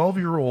a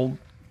 12-year-old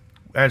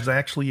is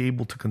actually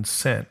able to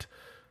consent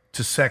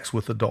to sex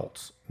with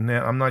adults.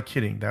 Now, I'm not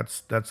kidding.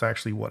 That's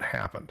actually what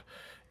happened.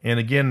 And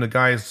again, the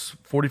guy's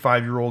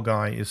 45-year-old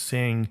guy is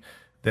saying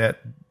that,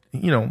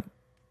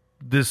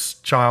 this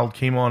child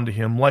came on to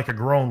him like a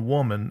grown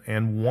woman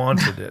and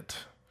wanted it.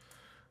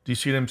 Do you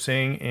see what I'm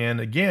saying? And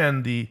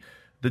again, the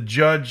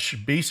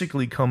judge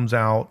basically comes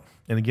out,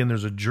 and again,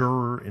 there's a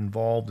juror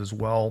involved as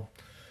well.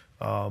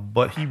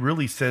 But he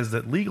really says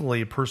that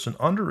legally a person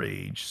under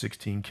age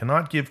 16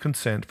 cannot give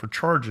consent for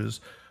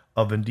charges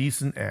of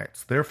indecent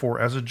acts. Therefore,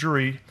 as a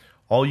jury,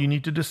 all you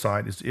need to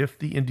decide is if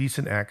the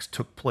indecent acts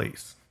took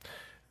place.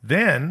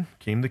 Then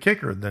came the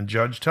kicker. Then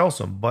judge tells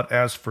him, but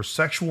as for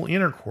sexual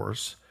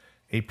intercourse,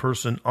 a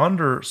person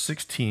under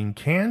 16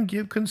 can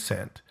give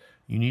consent.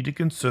 You need to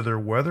consider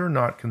whether or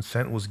not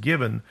consent was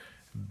given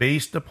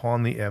based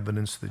upon the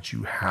evidence that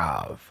you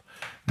have.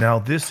 Now,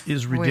 this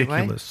is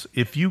ridiculous.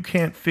 If you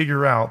can't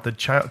figure out that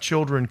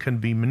children can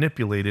be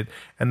manipulated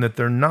and that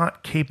they're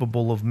not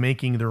capable of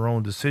making their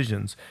own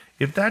decisions,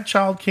 if that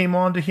child came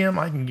on to him,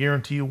 I can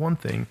guarantee you one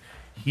thing.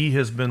 He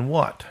has been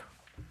what?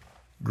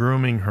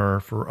 Grooming her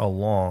for a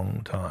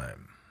long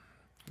time.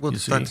 Well,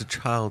 it's not the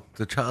child.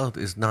 The child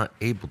is not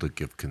able to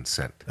give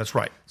consent. That's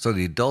right. So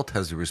the adult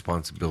has the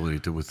responsibility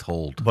to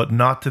withhold. But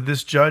not to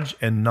this judge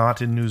and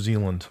not in New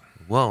Zealand.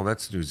 Well,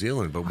 that's New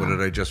Zealand, but what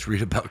did I just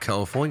read about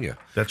California?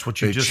 That's what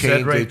you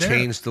said right there. They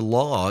changed the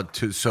law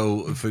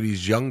so for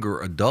these younger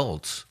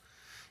adults.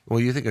 Well,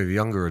 you think of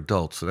younger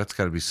adults, so that's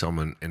got to be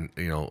someone in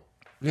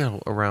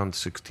around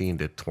 16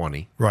 to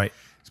 20, right?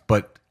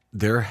 But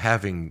they're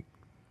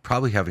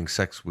probably having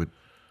sex with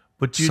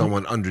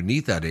someone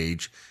underneath that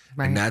age,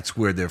 right. And that's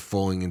where they're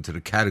falling into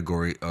the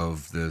category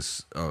of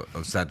this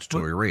of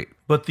statutory rape.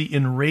 But the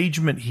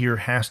enragement here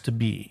has to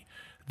be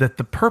that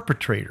the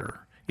perpetrator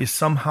is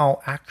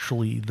somehow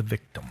actually the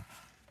victim.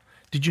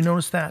 Did you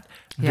notice that?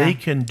 Yeah. They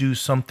can do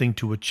something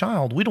to a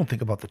child. We don't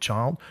think about the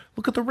child.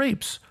 Look at the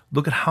rapes.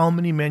 Look at how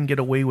many men get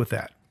away with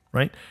that,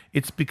 right?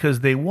 It's because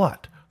they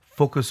what?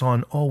 Focus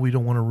on, we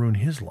don't want to ruin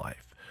his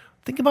life.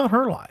 Think about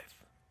her life.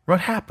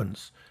 What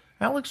happens?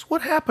 Alex,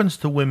 what happens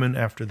to women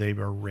after they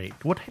are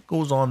raped? What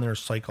goes on there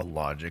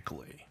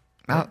psychologically?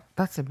 Oh,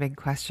 that's a big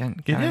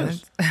question. It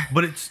is.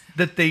 But it's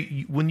that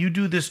when you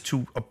do this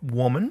to a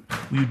woman,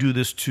 you do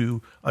this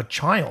to a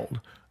child,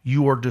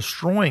 you are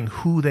destroying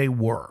who they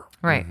were.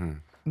 Right.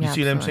 Mm-hmm. You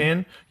see what I'm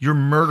saying? You're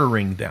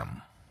murdering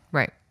them.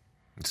 Right.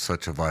 It's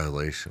such a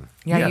violation.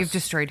 Yeah, yes. You've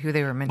destroyed who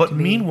they were meant to be. But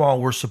meanwhile,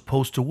 we're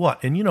supposed to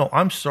what? And,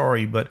 I'm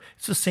sorry, but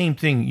it's the same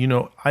thing.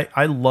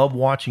 I love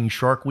watching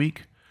Shark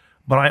Week,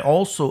 but I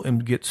also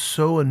get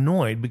so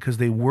annoyed because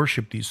they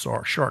worship these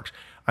sharks.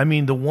 I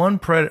mean, the one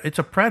it's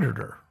a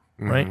predator,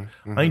 right?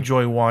 Mm-hmm. I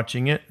enjoy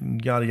watching it,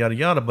 yada, yada,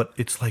 yada, but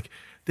it's like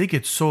they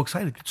get so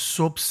excited, get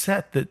so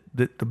upset that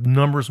the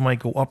numbers might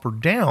go up or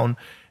down.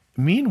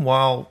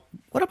 Meanwhile,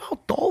 what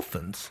about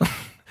dolphins?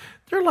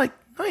 They're like,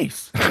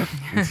 nice.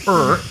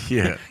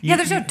 Yeah,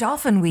 there's no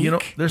dolphin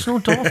week. There's no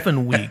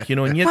dolphin week.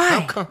 And yet Why?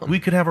 How come? We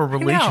could have a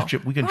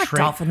relationship. We can Not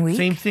train. Dolphin week.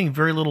 Same thing.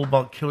 Very little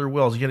about killer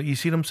whales. You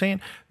see what I'm saying?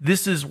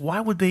 This is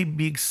why would they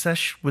be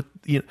obsessed with?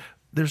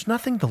 There's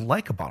nothing to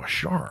like about a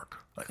shark.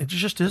 It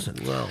just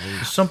isn't. Well,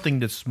 it's something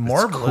that's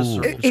marvelous.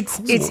 Cool.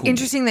 It's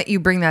interesting that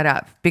you bring that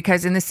up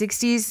because in the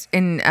 60s,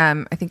 in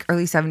I think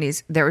early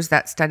 70s, there was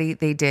that study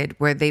they did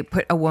where they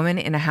put a woman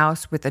in a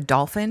house with a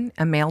dolphin,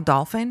 a male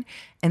dolphin,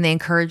 and they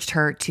encouraged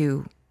her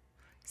to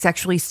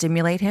sexually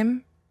stimulate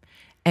him,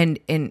 and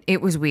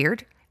it was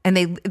weird.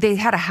 And they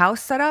had a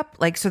house set up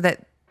so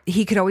that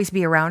he could always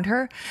be around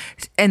her.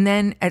 And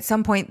then at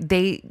some point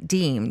they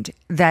deemed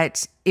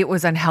that it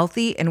was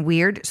unhealthy and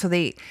weird, so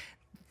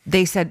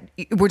they said,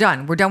 we're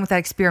done with that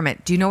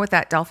experiment. Do you know what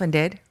that dolphin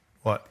did?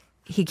 What?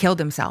 He killed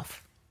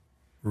himself.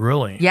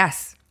 Really?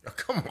 Yes. Oh,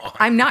 come on.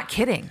 I'm not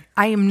kidding.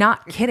 I am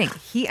not kidding.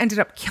 He ended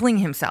up killing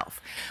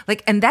himself.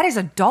 And that is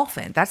a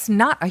dolphin. That's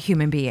not a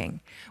human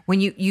being.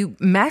 When you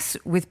mess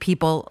with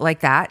people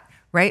like that,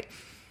 right?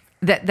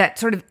 That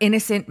sort of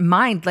innocent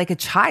mind, like a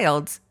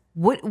child's,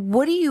 what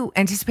do you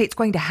anticipate is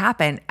going to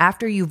happen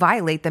after you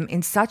violate them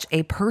in such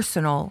a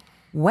personal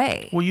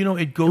way? Well,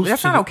 it goes.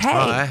 That's not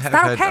okay. It's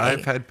not okay.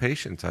 I've had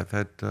patients. I've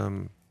had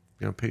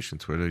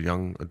patients where they're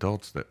young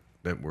adults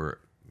that were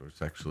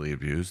sexually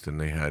abused, and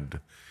they had,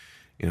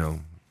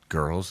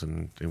 girls,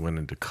 and they went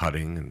into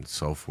cutting and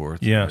so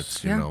forth.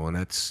 Yes, and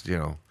that's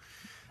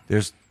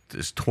there's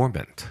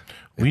torment.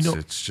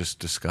 It's just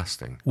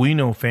disgusting. We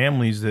know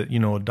families that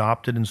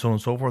adopted and so on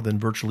and so forth,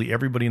 and virtually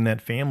everybody in that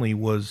family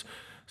was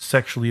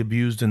sexually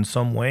abused in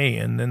some way,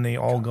 and then they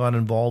all got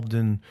involved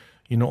in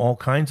all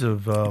kinds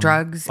of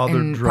drugs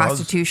and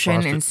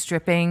prostitution and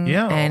stripping.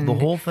 Yeah, and the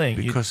whole thing.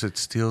 Because it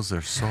steals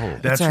their soul.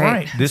 That's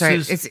right.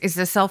 It's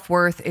a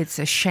self-worth. It's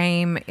a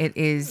shame. It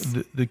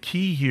is. The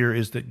key here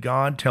is that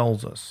God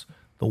tells us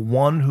the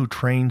one who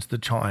trains the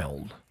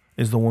child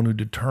is the one who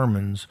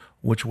determines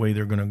which way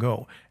they're going to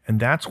go. And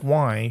that's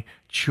why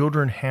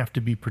children have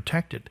to be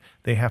protected.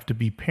 They have to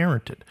be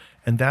parented.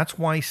 And that's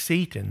why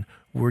Satan,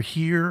 we're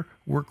here,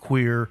 we're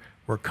queer,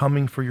 we're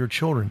coming for your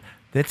children.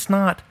 That's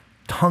not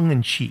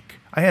tongue-in-cheek.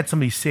 I had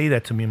somebody say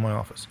that to me in my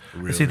office.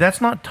 Really? I say,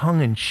 that's not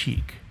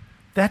tongue-in-cheek.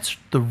 That's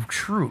the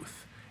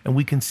truth. And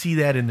we can see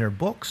that in their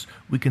books.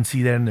 We can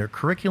see that in their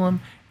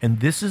curriculum. And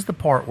this is the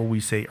part where we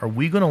say, are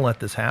we going to let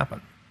this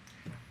happen?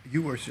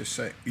 You were just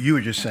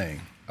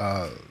saying,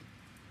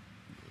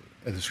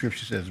 As the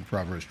scripture says in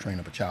Proverbs, train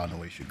up a child in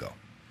the way he should go.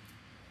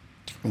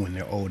 And when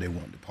they're old, they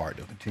won't depart.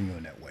 They'll continue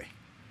in that way.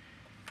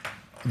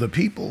 The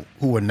people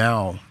who are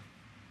now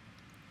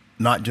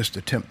not just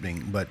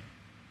attempting, but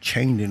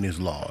changing these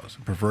laws,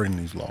 perverting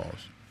these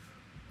laws,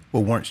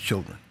 were once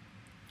children.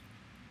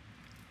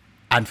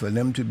 And for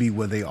them to be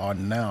where they are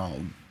now,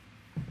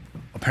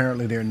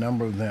 apparently there are a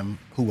number of them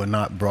who were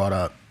not brought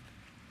up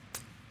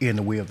in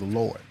the way of the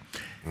Lord.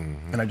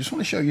 Mm-hmm. And I just want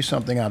to show you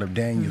something out of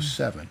Daniel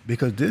 7,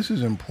 because this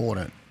is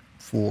important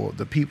for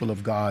the people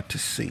of God to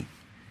see.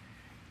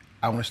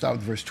 I want to start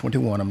with verse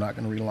 21. I'm not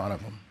going to read a lot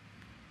of them.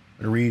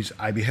 It reads,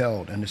 I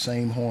beheld, and the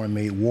same horn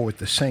made war with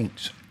the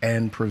saints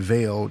and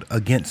prevailed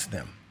against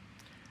them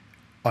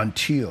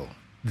until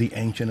the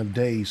Ancient of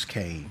Days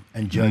came,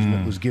 and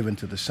judgment was given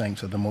to the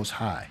saints of the Most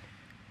High.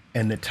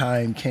 And the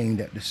time came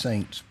that the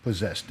saints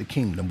possessed the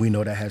kingdom. We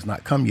know that has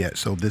not come yet,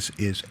 so this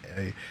is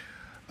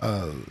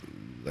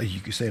as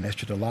you could say, an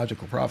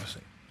eschatological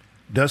prophecy.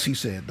 Thus he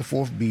said, the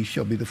fourth beast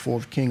shall be the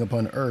fourth king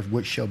upon earth,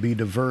 which shall be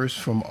diverse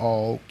from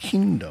all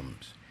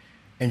kingdoms,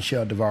 and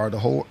shall devour the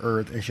whole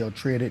earth, and shall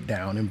tread it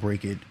down and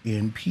break it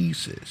in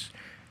pieces.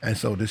 And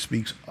so this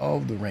speaks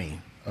of the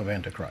reign of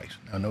Antichrist.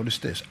 Now notice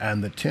this,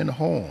 and the 10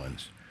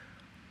 horns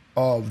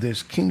of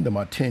this kingdom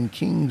are 10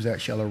 kings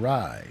that shall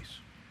arise,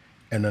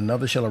 and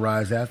another shall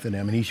arise after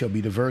them, and he shall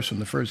be diverse from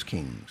the first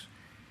kings,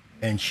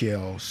 and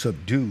shall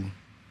subdue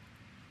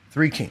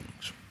 3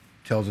 kings.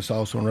 Tells us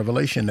also in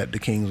Revelation that the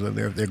kings are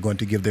there, they're going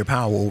to give their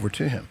power over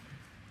to him.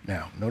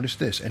 Now, notice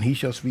this, and he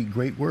shall speak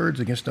great words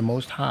against the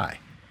Most High,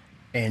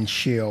 and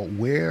shall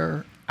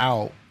wear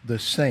out the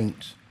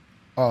saints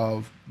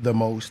of the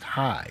Most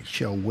High,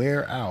 shall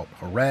wear out,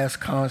 harass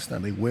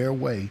constantly, wear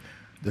away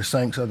the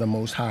saints of the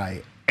Most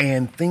High,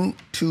 and think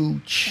to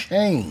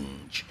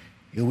change.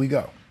 Here we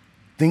go.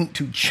 Think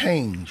to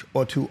change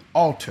or to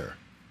alter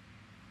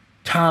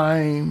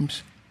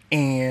times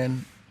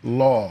and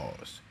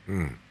laws.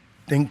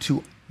 Think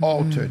to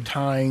alter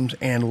times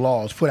and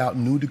laws, put out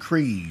new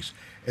decrees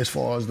as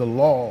far as the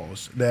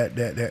laws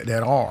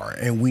that are.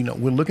 And we know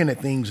we're looking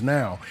at things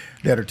now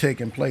that are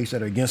taking place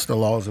that are against the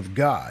laws of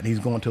God. He's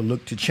going to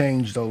look to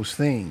change those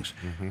things.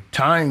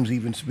 Times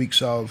even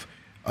speaks of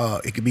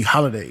it could be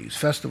holidays,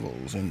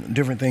 festivals, and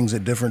different things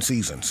at different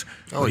seasons.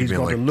 Oh, you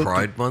mean like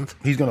Pride Month?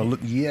 He's going to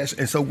look, yes.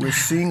 And so we're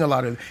seeing a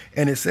lot of,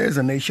 and it says,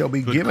 and they shall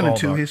be given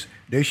into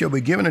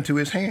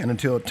his hand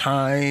until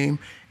time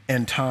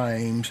and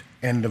times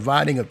and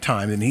dividing of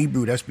time. In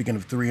Hebrew, that's speaking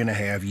of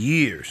 3.5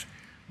 years.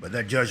 But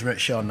that judgment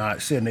shall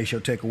not sit, and they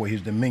shall take away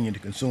his dominion to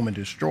consume and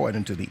destroy it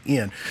unto the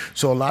end.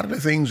 So a lot of the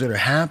things that are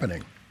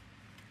happening,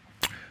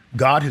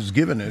 God has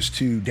given us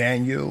to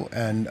Daniel,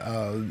 and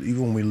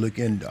even when we look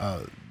in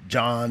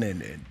John,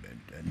 and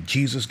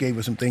Jesus gave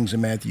us some things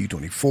in Matthew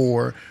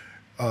 24.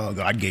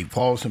 God gave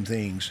Paul some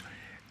things.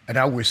 And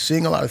now we're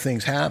seeing a lot of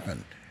things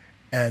happen.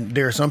 And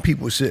there are some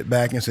people who sit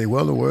back and say,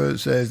 well, the word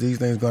says these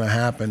things are going to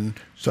happen.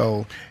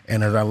 So,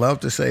 and as I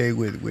love to say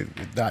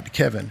with Dr.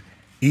 Kevin,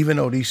 even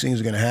though these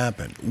things are going to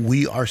happen,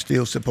 we are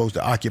still supposed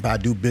to occupy,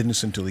 do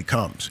business until he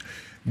comes,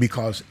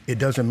 because it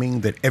doesn't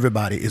mean that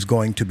everybody is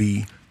going to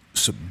be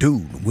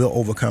subdued. We'll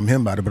overcome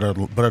him by the blood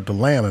of the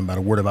Lamb and by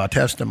the word of our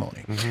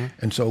testimony.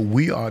 And so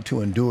we are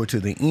to endure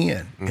to the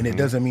end. And it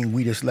doesn't mean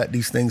we just let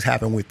these things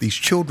happen with these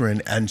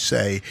children and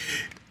say,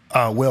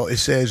 well, it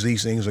says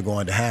these things are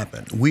going to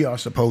happen. We are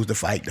supposed to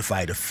fight the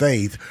fight of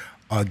faith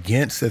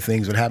against the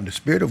things that happen. The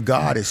Spirit of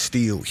God is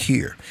still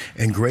here,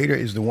 and greater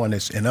is the one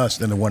that's in us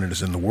than the one that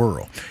is in the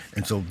world.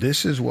 And so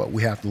this is what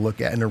we have to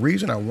look at. And the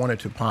reason I wanted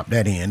to pop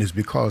that in is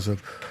because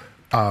of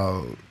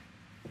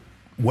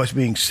what's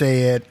being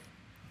said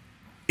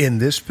in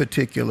this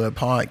particular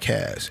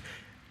podcast,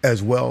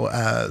 as well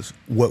as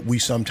what we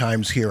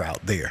sometimes hear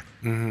out there.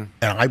 And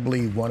I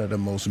believe one of the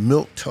most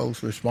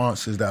milquetoast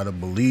responses that a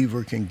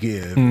believer can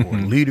give or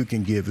a leader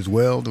can give is,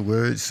 well, the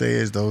word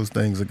says those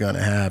things are going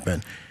to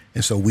happen.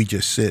 And so we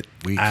just sit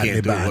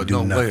idly by and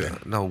do nothing.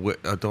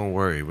 Don't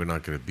worry. We're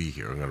not going to be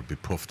here. I'm going to be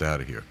puffed out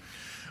of here.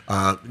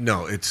 I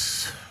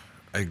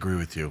agree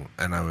with you.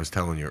 And I was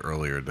telling you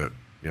earlier that,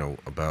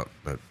 about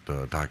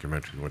that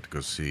documentary we went to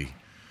go see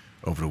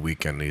over the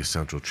weekend, The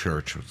Essential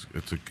Church.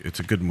 It's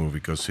a good movie.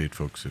 Go see it,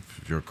 folks.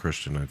 If you're a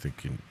Christian, I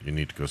think you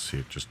need to go see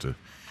it, just to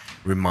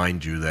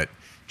remind you that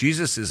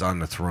Jesus is on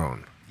the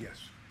throne. Yes.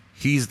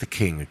 He's the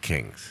King of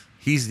Kings.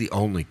 He's the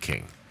only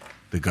king.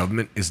 The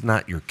government is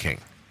not your king.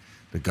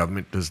 The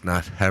government does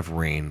not have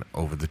reign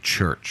over the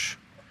church.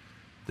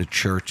 The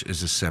church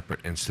is a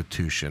separate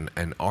institution,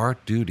 and our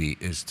duty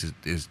is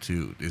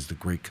the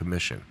Great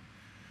Commission.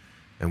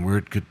 And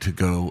we're good to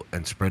go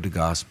and spread the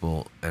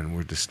gospel, and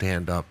we're to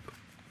stand up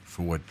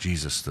for what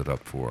Jesus stood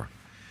up for.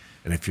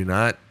 And if you're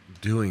not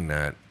doing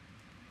that,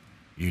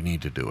 you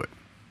need to do it.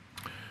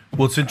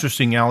 Well, it's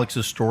interesting,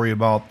 Alex's story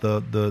about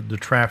the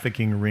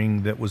trafficking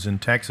ring that was in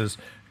Texas.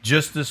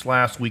 Just this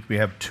last week, we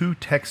have 2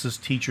 Texas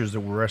teachers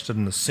that were arrested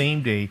on the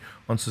same day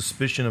on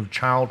suspicion of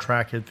child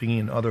trafficking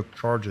and other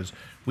charges.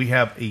 We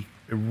have a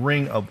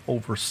ring of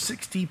over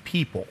 60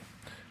 people,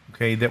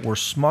 that were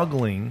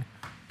smuggling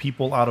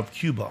people out of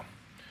Cuba.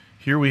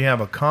 Here we have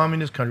a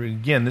communist country.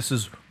 Again, this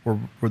is where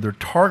they're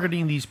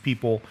targeting these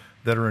people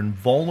that are in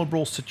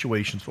vulnerable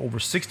situations. Over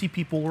 60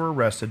 people were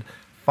arrested.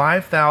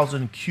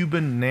 5,000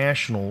 Cuban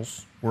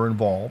nationals were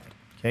involved.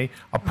 Okay,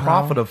 a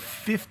profit of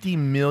 $50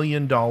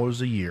 million a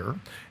year.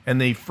 And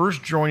they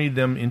first journeyed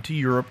them into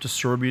Europe, to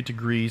Serbia, to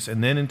Greece,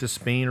 and then into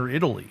Spain or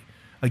Italy.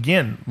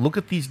 Again, look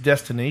at these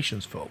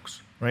destinations,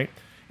 folks, right?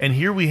 And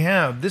here we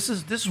have, this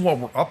is what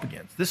we're up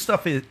against. This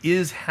stuff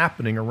is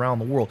happening around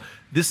the world.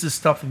 This is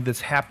stuff that's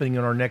happening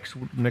in our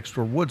next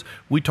door woods.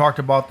 We talked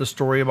about the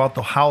story about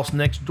the house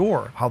next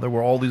door, how there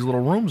were all these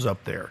little rooms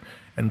up there.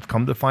 And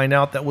come to find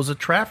out that was a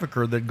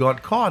trafficker that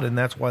got caught, and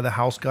that's why the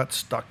house got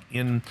stuck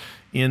in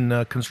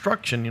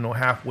construction,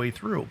 halfway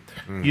through.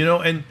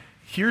 And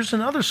here's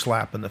another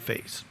slap in the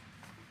face.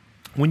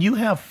 When you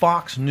have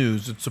Fox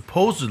News, it's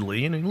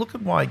supposedly, and look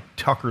at why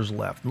Tucker's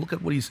left, and look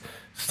at what he's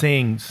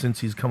saying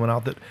since he's coming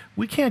out, that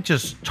we can't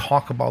just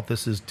talk about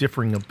this as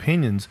differing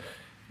opinions.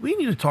 We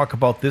need to talk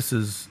about this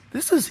is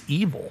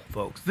evil,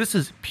 folks. This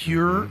is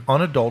pure,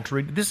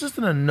 unadulterated. This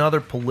isn't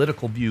another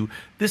political view.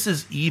 This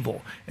is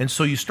evil. And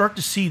so you start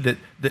to see that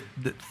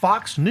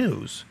Fox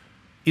News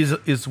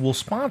will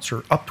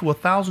sponsor up to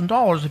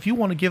 $1,000 if you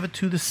want to give it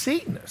to the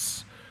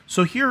Satanists.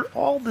 So here,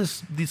 all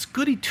these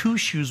goody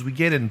two-shoes we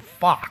get in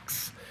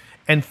Fox,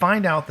 and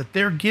find out that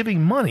they're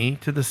giving money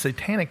to the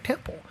Satanic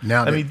Temple.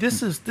 Now,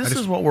 this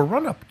is what we're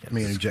run up against. I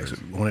mean,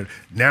 Jackson,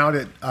 now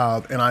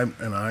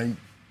that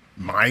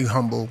my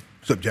humble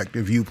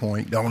subjective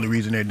viewpoint, the only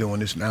reason they're doing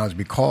this now is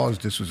because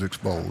this was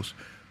exposed.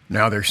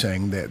 Now they're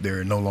saying that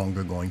they're no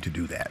longer going to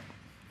do that.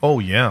 Oh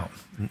yeah,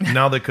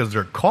 now because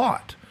they're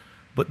caught.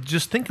 But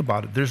just think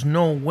about it. There's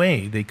no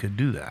way they could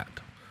do that.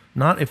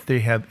 Not if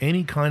they have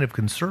any kind of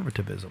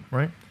conservatism,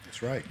 right?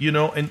 That's right.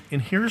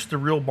 And here's the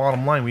real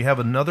bottom line. We have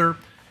another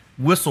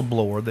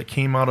whistleblower that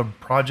came out of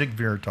Project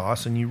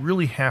Veritas, and you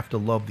really have to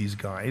love these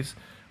guys,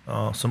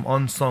 some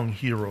unsung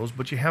heroes,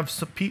 but you have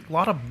a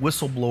lot of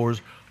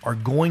whistleblowers are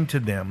going to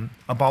them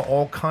about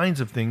all kinds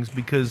of things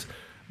because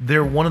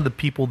they're one of the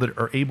people that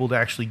are able to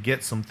actually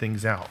get some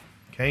things out,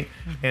 okay?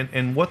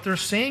 And what they're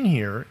saying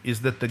here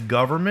is that the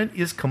government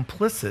is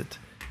complicit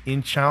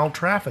in child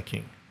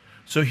trafficking.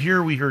 So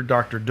here we heard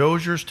Dr.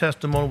 Dozier's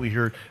testimony. We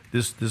heard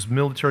this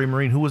military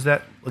Marine. Who was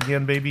that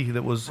again, baby,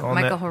 that was on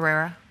Michael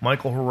Herrera.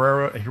 Michael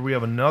Herrera. And here we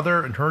have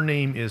another, and her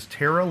name is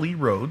Tara Lee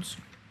Rhodes.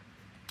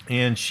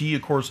 And she,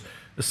 of course,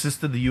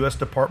 assisted the U.S.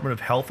 Department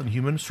of Health and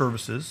Human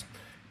Services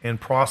in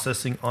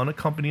processing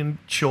unaccompanied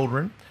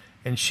children.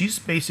 And she's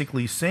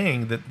basically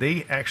saying that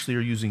they actually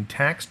are using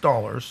tax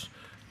dollars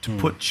to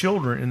put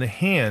children in the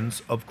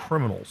hands of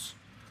criminals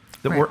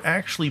that were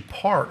actually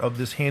part of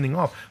this handing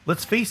off.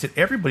 Let's face it,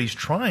 everybody's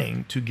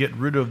trying to get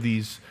rid of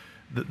the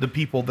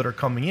people that are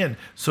coming in.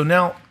 So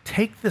now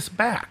take this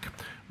back.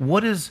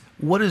 What is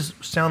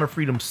Sound of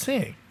Freedom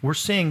saying? We're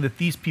saying that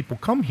these people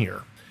come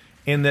here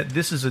and that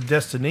this is a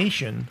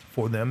destination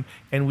for them,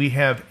 and we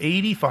have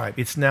 85.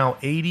 It's now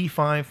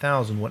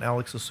 85,000, what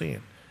Alex is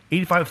saying.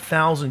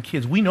 85,000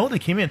 kids. We know they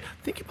came in.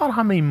 Think about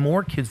how many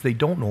more kids they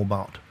don't know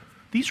about.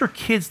 These are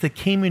kids that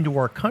came into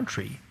our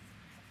country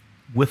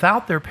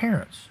without their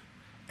parents,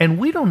 and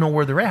we don't know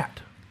where they're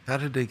at. How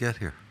did they get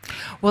here?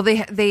 Well,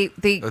 they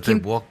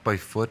walked by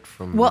foot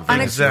from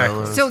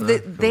Exactly. So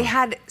they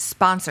had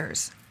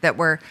sponsors that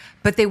were,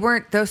 but they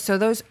weren't those. So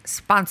those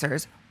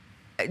sponsors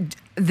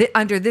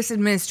under this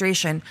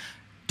administration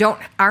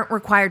aren't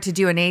required to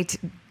do an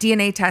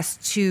DNA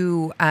test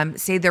to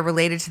say they're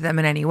related to them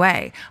in any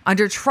way.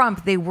 Under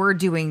Trump, they were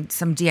doing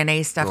some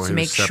DNA stuff to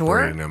make sure.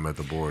 Separating them at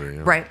the border,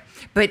 yeah. Right.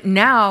 But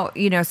now,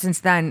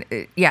 since then,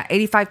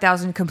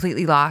 85,000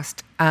 completely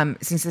lost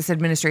since this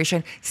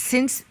administration.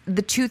 Since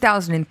the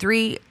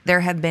 2003,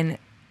 there have been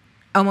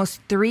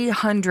almost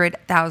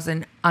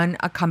 300,000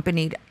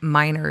 unaccompanied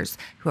minors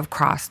who have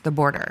crossed the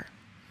border.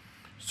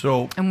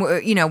 So, and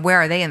where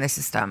are they in the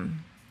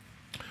system?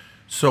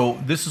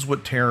 So this is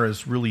what Tara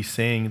is really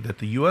saying, that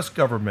the U.S.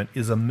 government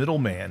is a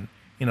middleman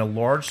in a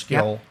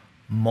large-scale,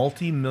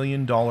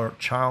 multi-million-dollar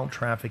child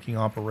trafficking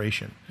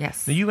operation.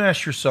 Yes. Now you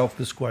ask yourself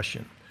this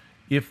question.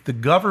 If the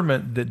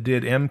government that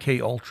did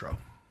MK Ultra,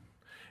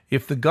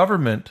 if the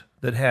government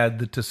that had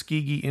the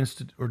Tuskegee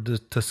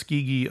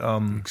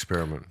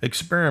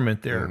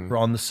experiment there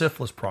on the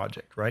syphilis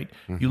project, right?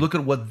 You look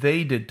at what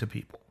they did to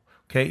people.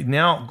 Okay,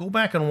 now go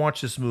back and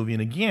watch this movie.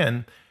 And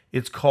again,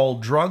 it's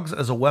called Drugs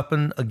as a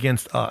Weapon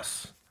Against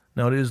Us.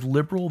 Now, it is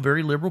liberal,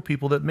 very liberal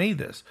people that made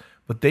this.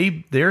 But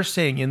they're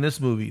saying in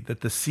this movie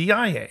that the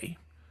CIA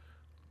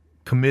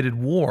committed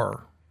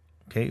war,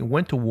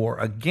 went to war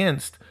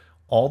against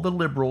all the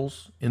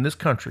liberals in this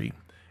country,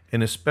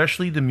 and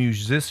especially the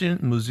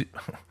musicians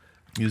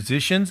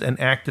and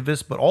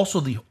activists, but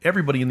also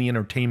everybody in the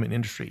entertainment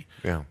industry,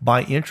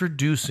 by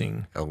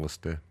introducing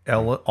LSD,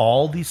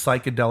 all these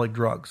psychedelic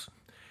drugs.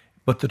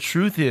 But the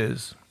truth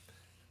is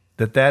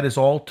that is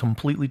all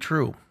completely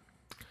true.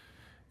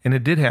 And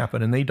it did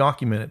happen, and they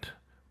document it.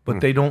 But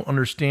they don't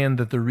understand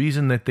that the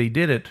reason that they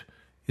did it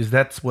is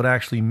that's what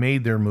actually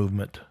made their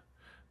movement.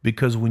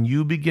 Because when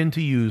you begin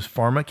to use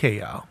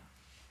pharmakeia,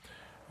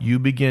 you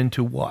begin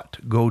to what?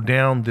 Go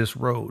down this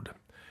road.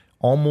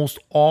 Almost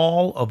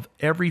all of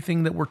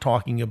everything that we're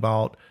talking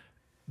about,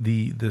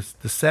 the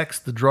sex,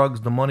 the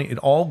drugs, the money, it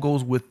all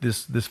goes with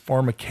this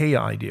pharmakeia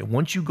idea.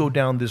 Once you go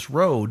down this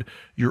road,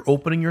 you're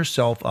opening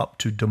yourself up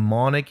to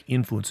demonic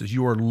influences.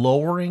 You are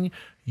lowering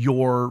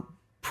your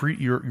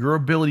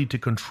ability to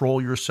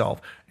control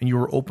yourself, and you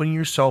are opening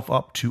yourself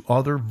up to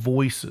other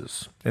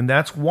voices. And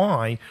that's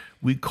why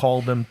we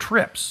call them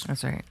trips.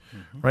 That's right.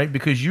 Right?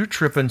 Because you're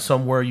tripping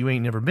somewhere you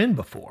ain't never been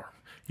before.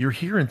 You're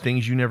hearing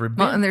things you never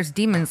been. Well, and there's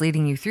demons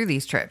leading you through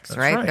these trips, That's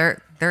right? right.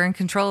 They're in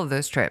control of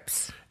those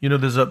trips. You know,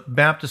 there's a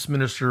Baptist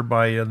minister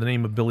by the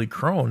name of Billy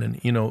Crone,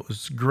 and, you know,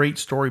 it's a great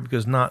story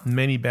because not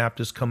many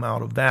Baptists come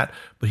out of that,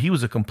 but he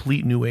was a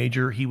complete New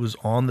Ager. He was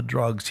on the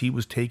drugs. He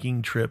was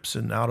taking trips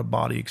and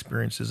out-of-body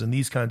experiences and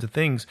these kinds of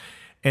things.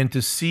 And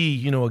to see,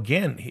 you know,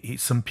 again,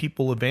 some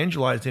people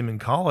evangelized him in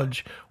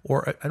college,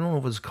 or I don't know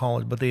if it was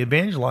college, but they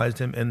evangelized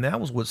him, and that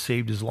was what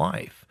saved his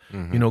life.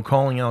 You know,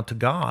 calling out to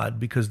God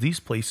because these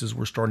places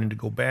were starting to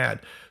go bad.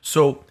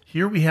 So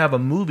here we have a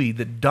movie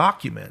that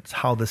documents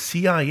how the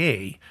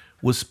CIA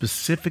was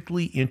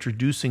specifically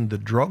introducing the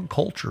drug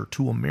culture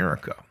to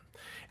America.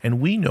 And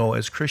we know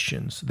as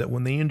Christians that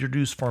when they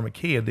introduced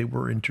pharmakeia, they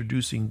were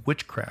introducing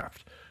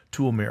witchcraft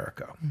to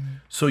America.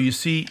 So you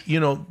see, you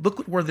know, look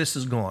at where this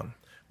has gone.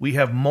 We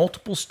have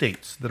multiple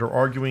states that are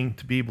arguing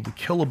to be able to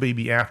kill a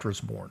baby after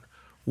it's born.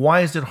 Why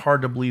is it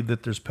hard to believe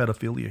that there's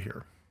pedophilia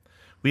here?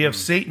 We have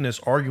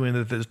Satanists arguing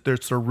that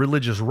there's a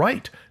religious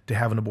right to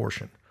have an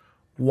abortion.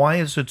 Why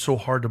is it so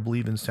hard to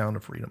believe in Sound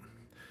of Freedom?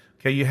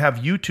 Okay, you have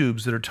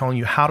YouTubes that are telling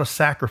you how to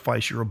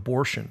sacrifice your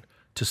abortion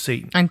to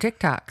Satan. And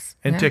TikToks.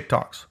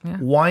 TikToks. Yeah.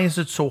 Why is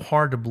it so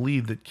hard to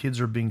believe that kids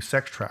are being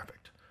sex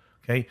trafficked?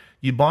 Okay,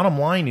 the bottom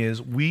line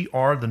is we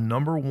are the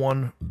number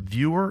one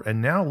viewer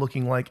and now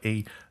looking like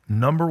a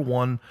number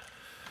one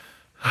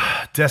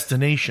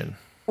destination.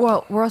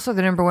 Well, we're also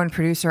the number one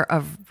producer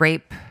of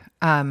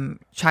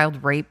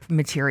child rape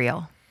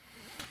material.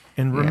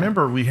 And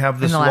remember, we have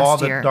this law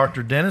that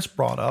Dr. Dennis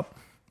brought up,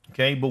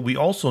 okay? But we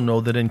also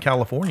know that in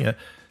California,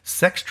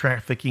 sex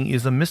trafficking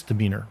is a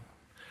misdemeanor.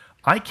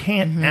 I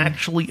can't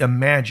actually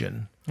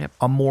imagine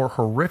a more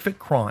horrific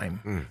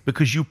crime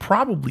because you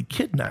probably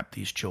kidnapped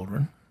these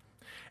children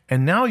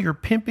and now you're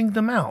pimping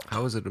them out.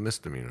 How is it a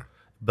misdemeanor?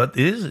 But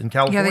it is in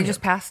California. Yeah, they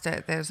just passed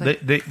it. There's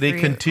they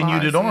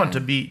continued it on to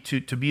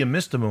be a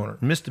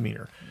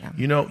misdemeanor. Yeah.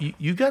 You know,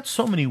 you got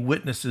so many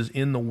witnesses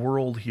in the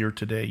world here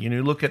today. You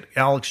know, look at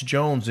Alex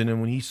Jones, and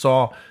when he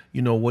saw,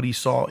 you know, what he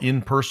saw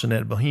in person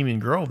at Bohemian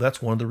Grove,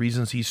 that's one of the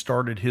reasons he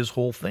started his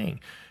whole thing.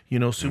 You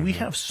know, so we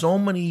have so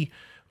many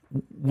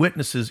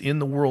witnesses in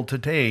the world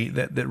today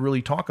that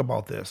really talk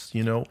about this.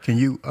 You know, can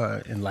you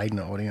enlighten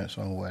the audience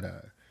on what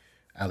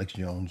Alex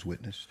Jones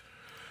witnessed?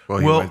 Well,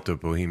 he went to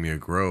Bohemian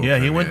Grove. Yeah,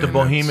 he went to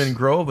Bohemian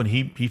Grove, and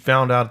he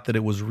found out that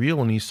it was real,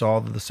 and he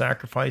saw the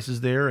sacrifices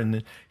there,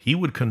 and he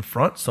would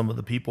confront some of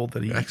the people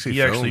that he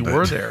actually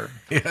were there.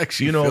 He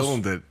actually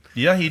filmed it.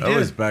 Yeah, he did. That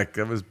was back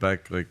in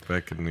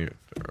the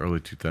early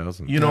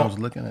 2000s. You know, I was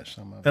looking at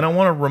some of it. And I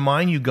want to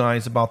remind you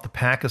guys about the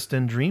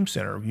Pakistan Dream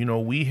Center. You know,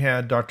 we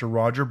had Dr.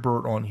 Roger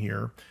Burt on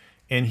here,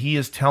 and he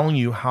is telling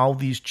you how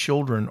these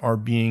children are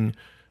being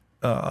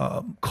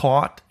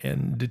caught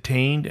and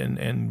detained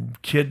and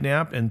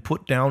kidnapped and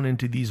put down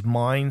into these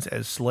mines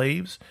as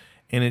slaves.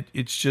 And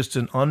it's just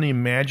an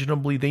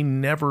unimaginably, they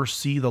never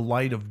see the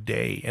light of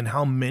day, and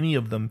how many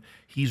of them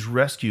he's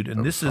rescued.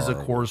 And this is, of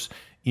course,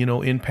 you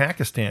know, in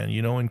Pakistan,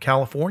 you know, in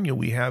California,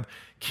 we have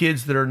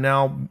kids that are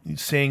now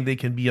saying they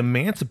can be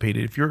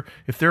emancipated.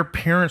 If their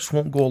parents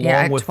won't go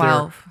along with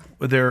 12.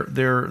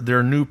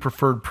 their new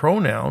preferred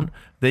pronoun,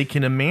 they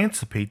can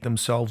emancipate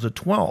themselves at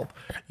 12.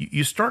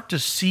 You start to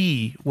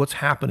see what's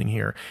happening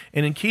here.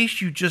 And in case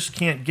you just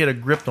can't get a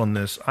grip on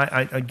this,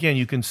 again,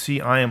 you can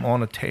see I am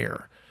on a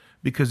tear.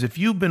 Because if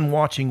you've been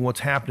watching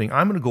what's happening,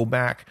 I'm going to go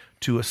back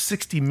to a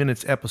 60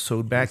 Minutes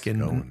episode back in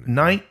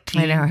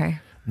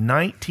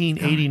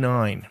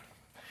 1989.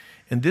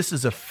 And this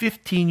is a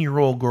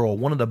 15-year-old girl,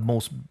 one of the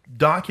most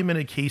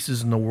documented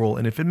cases in the world.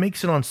 And if it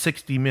makes it on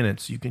 60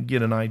 Minutes, you can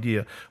get an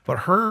idea.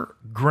 But her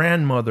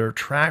grandmother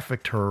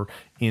trafficked her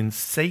in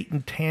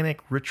satanic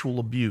ritual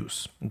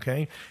abuse,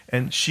 okay?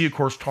 And she, of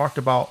course, talked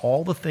about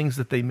all the things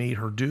that they made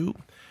her do.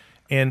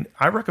 And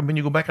I recommend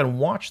you go back and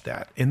watch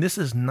that. And this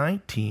is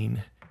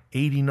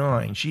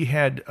 1989. She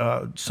had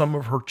some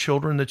of her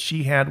children that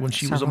she had when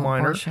she was a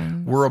minor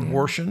were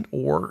abortioned,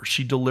 or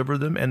she delivered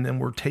them and then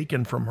were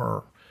taken from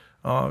her.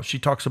 She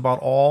talks about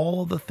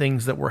all of the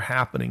things that were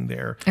happening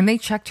there. And they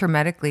checked her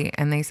medically,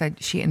 and they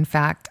said she, in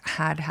fact,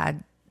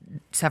 had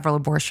several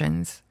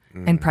abortions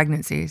and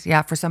pregnancies.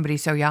 Yeah, for somebody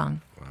so young.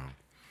 Wow.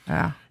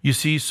 Yeah. You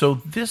see, so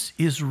this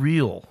is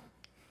real.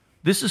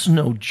 This is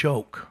no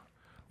joke.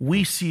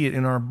 We see it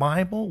in our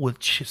Bible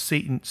with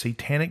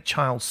satanic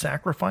child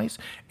sacrifice,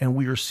 and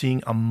we are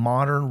seeing a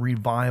modern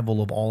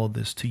revival of all of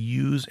this to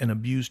use and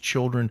abuse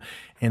children.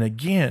 And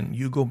again,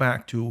 you go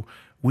back to,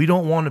 we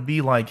don't want to be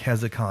like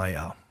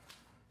Hezekiah.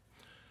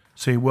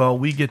 Say, well,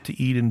 we get to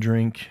eat and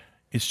drink.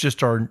 It's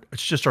just our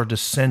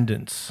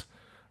descendants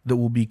that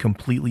will be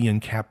completely in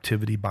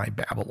captivity by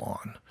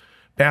Babylon.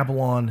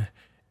 Babylon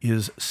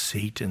is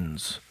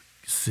Satan's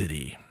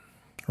city,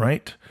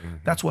 right?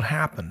 That's what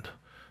happened.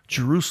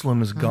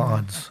 Jerusalem is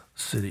God's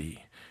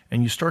city.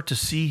 And you start to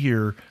see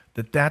here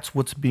that that's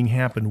what's being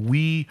happened.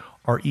 We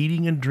are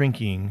eating and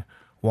drinking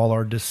while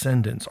our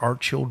descendants, our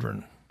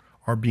children,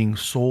 are being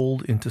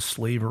sold into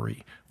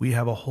slavery. We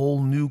have a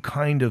whole new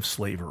kind of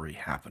slavery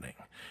happening.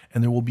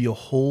 And there will be a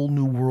whole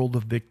new world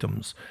of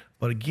victims.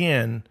 But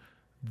again,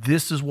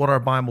 this is what our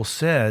Bible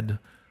said.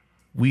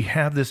 We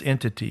have this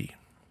entity,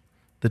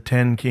 the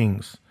 10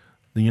 kings.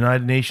 The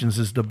United Nations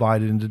is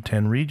divided into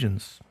 10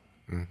 regions.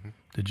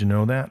 Did you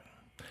know that?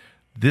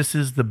 This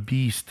is the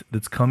beast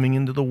that's coming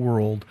into the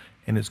world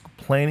and is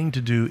planning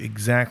to do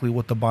exactly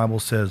what the Bible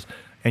says.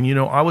 And you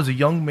know, I was a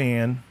young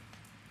man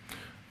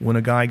when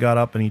a guy got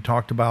up and he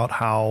talked about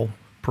how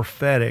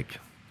prophetic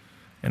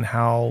and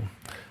how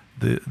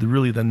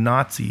the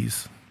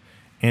Nazis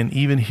and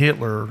even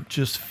Hitler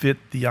just fit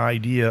the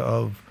idea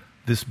of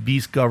this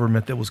beast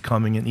government that was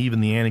coming, and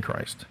even the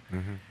Antichrist.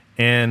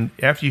 And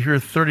after you hear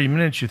 30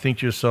 minutes, you think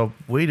to yourself,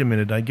 wait a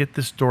minute, did I get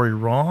this story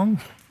wrong?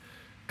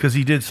 Because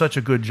he did such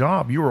a good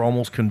job. You were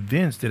almost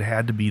convinced it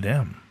had to be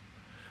them.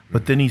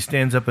 But then he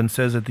stands up and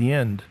says at the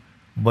end,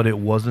 but it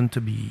wasn't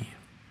to be,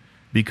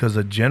 because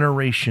a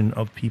generation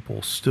of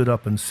people stood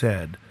up and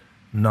said,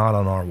 not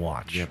on our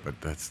watch. Yeah,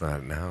 but that's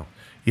not now.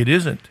 It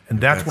isn't.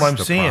 And that's what I'm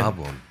the saying.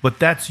 problem. But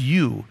that's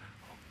you.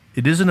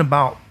 It isn't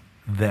about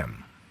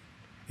them.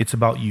 It's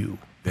about you.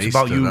 They It's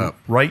about stood you up.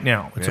 right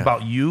now. It's Yeah.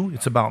 about you.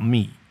 It's about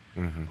me.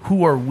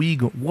 Who are we?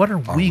 What are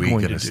we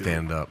going to do?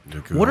 Stand up?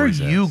 What are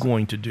you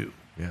going to do?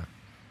 Yeah.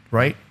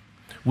 Right?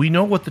 We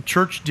know what the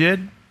church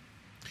did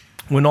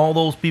when all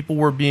those people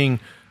were being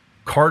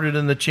carted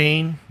in the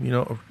chain,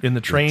 in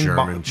the train.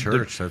 German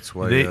church, that's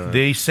why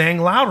they sang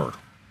louder.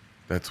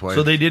 That's why.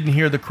 So they didn't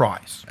hear the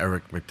cries.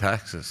 Eric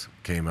Metaxas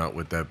came out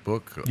with that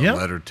book, a Yeah.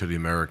 letter to the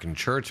American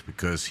church,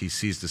 because he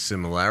sees the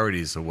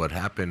similarities of what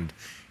happened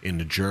in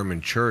the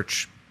German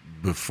church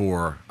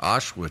before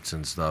Auschwitz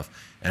and stuff,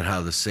 and how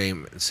the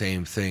same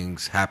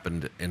things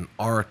happened in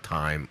our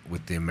time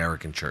with the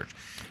American church.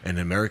 And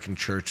the American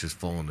church has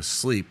fallen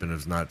asleep and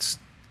has not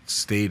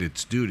stayed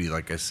its duty.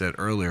 Like I said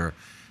earlier,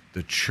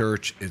 the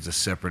church is a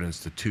separate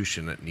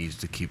institution that needs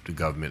to keep the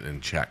government in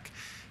check.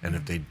 And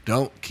if they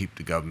don't keep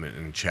the government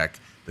in check,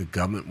 the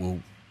government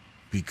will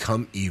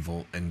become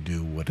evil and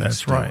do what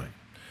it's doing.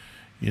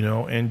 That's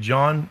right. And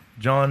John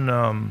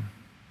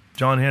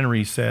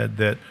Henry said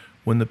that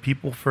when the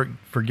people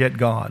forget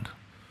God,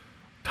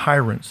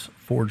 tyrants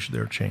forge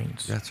their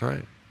chains. That's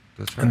right.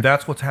 That's right. And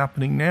that's what's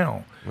happening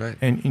now. Right.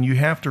 And you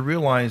have to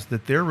realize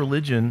that their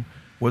religion,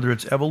 whether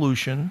it's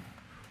evolution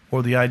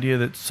or the idea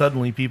that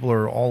suddenly people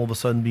are all of a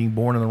sudden being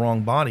born in the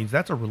wrong bodies,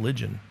 that's a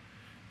religion.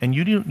 And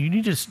you don't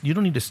need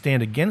to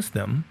stand against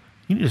them.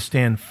 You need to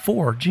stand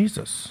for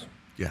Jesus.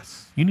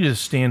 Yes. You need to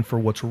stand for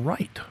what's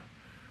right.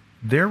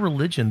 Their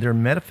religion, their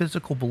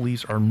metaphysical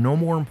beliefs are no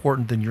more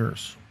important than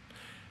yours.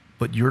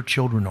 But your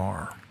children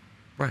are.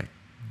 Right.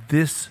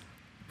 This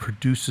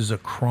produces a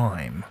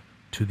crime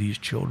to these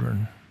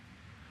children.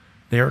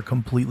 They are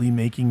completely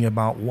making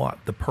about what?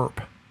 The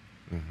perp.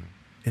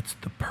 It's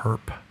the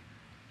perp.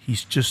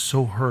 He's just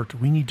so hurt.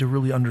 We need to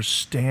really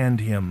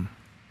understand him.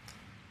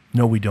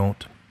 No, we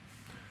don't.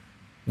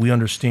 We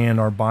understand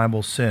our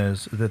Bible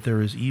says that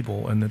there is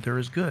evil and that there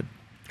is good,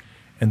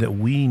 and that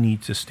we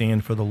need to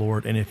stand for the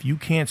Lord. And if you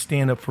can't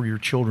stand up for your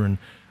children,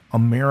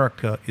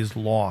 America is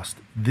lost.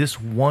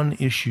 This one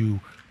issue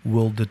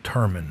will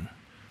determine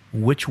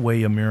which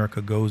way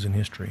America goes in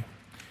history.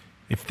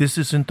 If this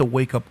isn't the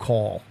wake-up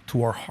call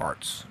to our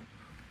hearts,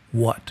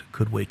 what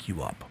could wake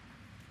you up?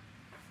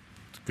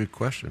 It's a good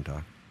question,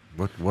 Doc.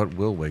 What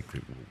will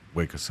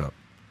wake us up?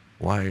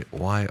 Why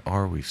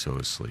are we so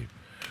asleep?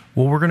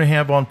 Well, we're going to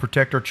have on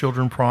Protect Our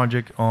Children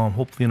Project,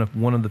 hopefully in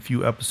one of the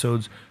few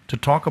episodes, to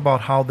talk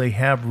about how they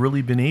have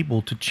really been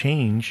able to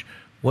change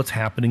what's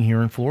happening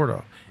here in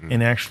Florida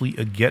and actually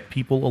get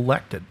people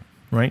elected,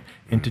 right?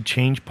 And to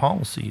change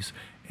policies.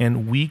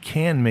 And we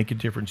can make a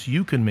difference.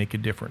 You can make a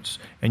difference.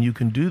 And you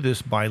can do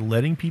this by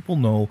letting people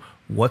know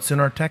what's in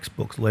our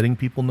textbooks, letting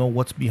people know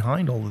what's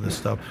behind all of this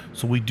stuff.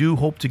 So we do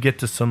hope to get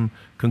to some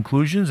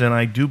conclusions. And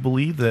I do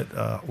believe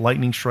that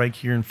lightning strike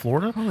here in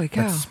Florida, Holy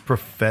cow. that's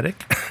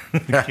prophetic.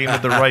 It came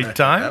at the right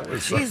time.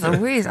 Jeez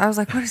Louise. I was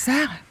like, what is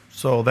that?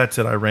 So that's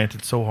it. I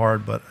ranted so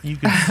hard, but you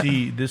can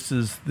see this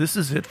is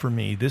it for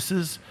me. This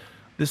is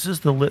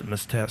the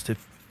litmus test.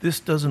 If this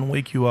doesn't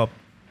wake you up,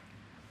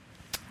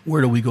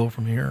 where do we go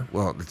from here?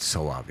 Well, it's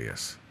so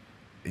obvious.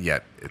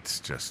 Yet it's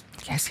just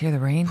You guys hear the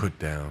rain? put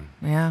down.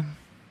 Yeah.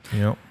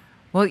 Yep.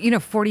 Well,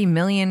 40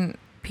 million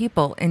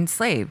people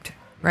enslaved,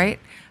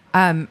 right?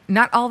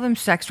 Not all of them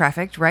sex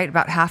trafficked, right?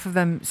 About half of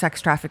them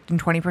sex trafficked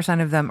and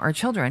 20% of them are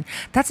children.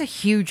 That's a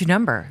huge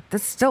number.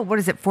 That's still,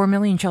 4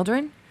 million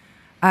children?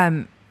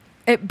 But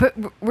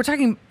we're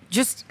talking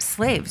just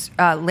slaves,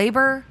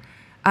 labor,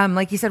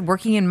 like you said,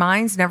 working in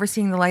mines, never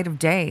seeing the light of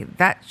day.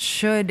 That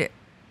should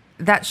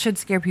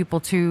scare people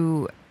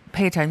to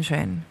pay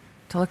attention,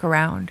 to look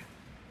around.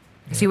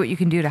 See what you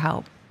can do to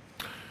help.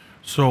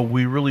 So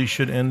we really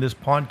should end this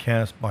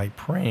podcast by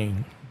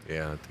praying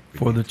Yeah, I think we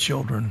for the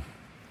children,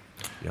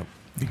 Yep.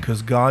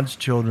 because God's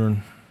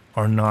children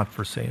are not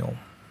for sale.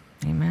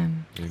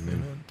 Amen.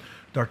 Amen.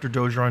 Dr.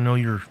 Dozier, I know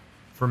you're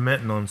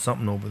fermenting on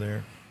something over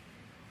there.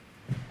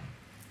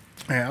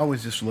 And I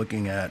was just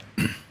looking at,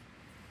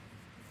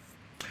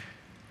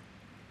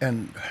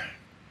 and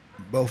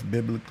both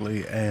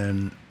biblically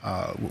and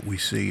what we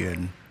see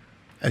in,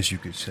 as you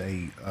could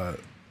say,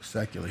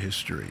 secular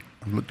history.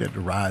 I looked at the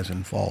rise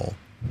and fall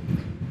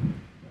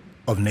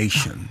of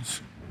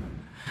nations,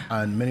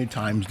 and many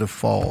times the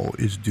fall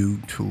is due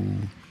to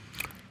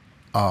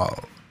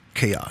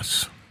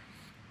chaos,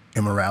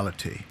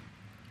 immorality,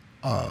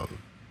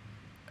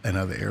 and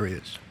other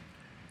areas.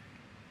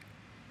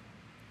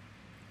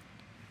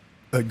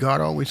 But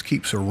God always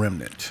keeps a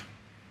remnant.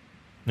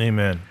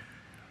 Amen.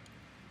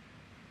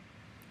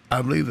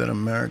 I believe that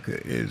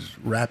America is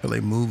rapidly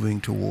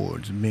moving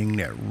towards being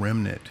that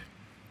remnant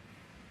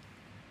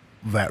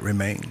that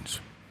remains.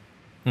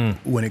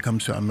 When it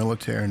comes to our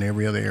military and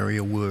every other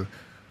area, we're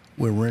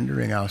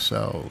rendering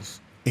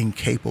ourselves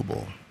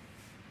incapable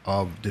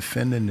of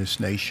defending this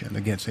nation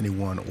against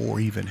anyone or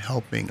even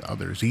helping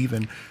others.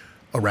 Even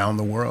around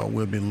the world,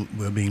 we're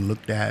being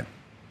looked at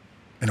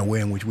in a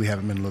way in which we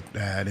haven't been looked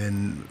at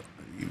in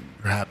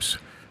perhaps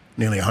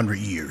nearly 100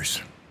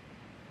 years.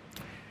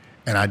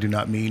 And I do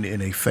not mean in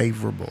a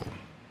favorable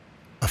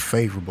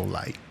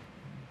light.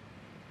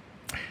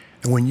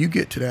 And when you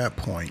get to that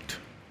point,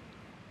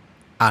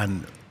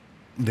 and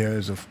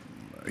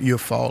you're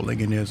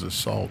falling and there's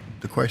assault,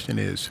 the question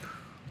is,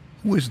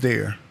 who is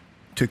there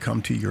to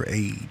come to your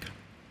aid?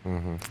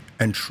 Mm-hmm.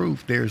 And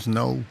truth, there's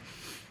no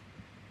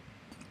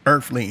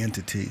earthly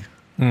entity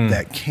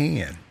that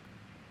can,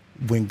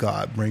 when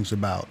God brings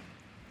about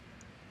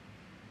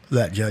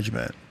that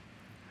judgment.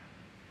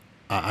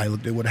 I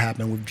looked at what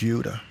happened with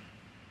Judah.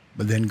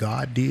 But then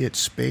God did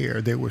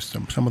spare. There were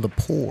some of the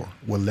poor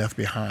were left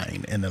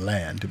behind in the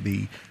land to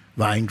be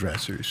vine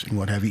dressers and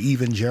what have you.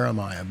 Even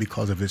Jeremiah,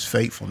 because of his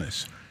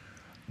faithfulness,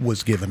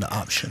 was given the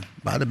option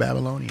by the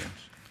Babylonians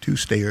to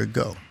stay or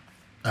go.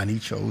 And he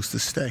chose to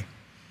stay.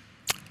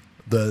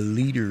 The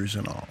leaders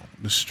and all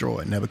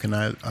destroyed.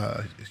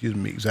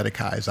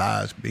 Zedekiah's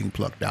eyes being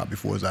plucked out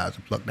before his eyes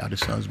were plucked out.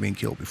 His sons being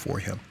killed before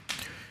him.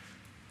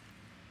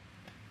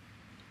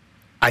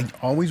 I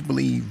always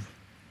believe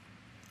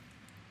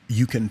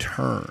you can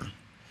turn.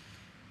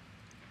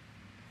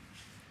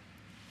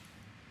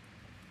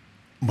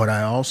 But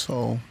I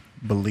also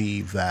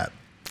believe that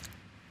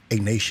a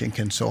nation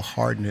can so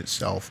harden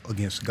itself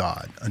against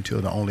God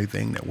until the only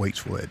thing that waits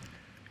for it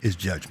is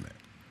judgment.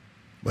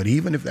 But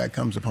even if that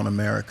comes upon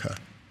America,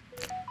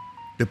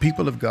 the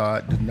people of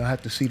God do not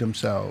have to see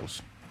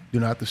themselves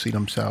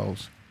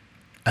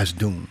as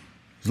doomed.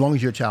 As long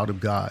as you're a child of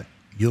God,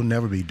 you'll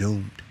never be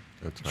doomed.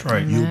 That's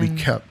right. You'll be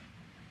kept.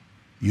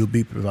 You'll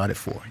be provided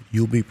for.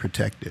 You'll be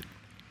protected.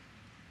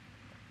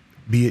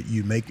 Be it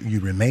you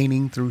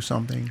remaining through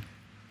something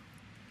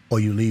or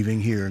you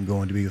leaving here and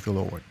going to be with the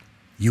Lord.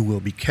 You will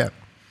be kept.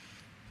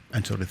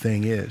 And so the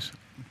thing is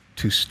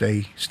to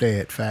stay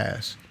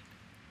steadfast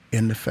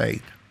in the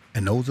faith.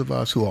 And those of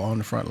us who are on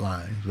the front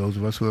lines, those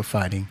of us who are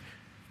fighting,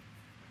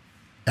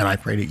 and I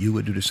pray that you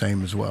would do the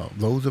same as well.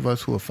 Those of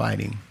us who are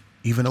fighting,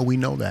 even though we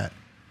know that,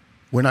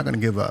 we're not going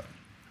to give up.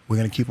 We're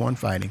going to keep on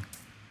fighting.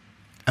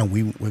 And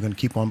we're going to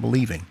keep on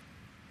believing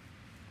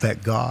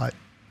that God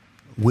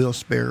will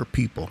spare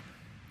people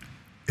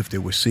if they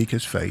will seek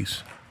his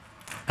face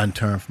and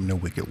turn from their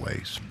wicked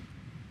ways.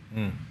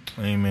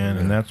 Amen.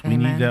 And that's, we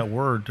need that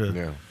word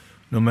to,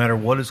 no matter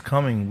what is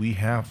coming, we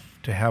have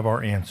to have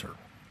our answer.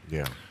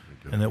 Yeah.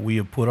 And that we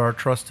have put our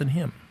trust in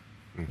him.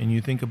 And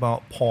you think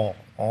about Paul,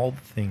 all the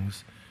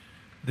things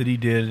that he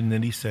did and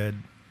that he said,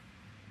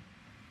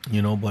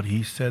 but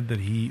he said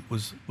that he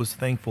was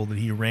thankful that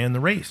he ran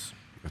the race.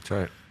 That's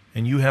right.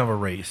 And you have a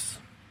race.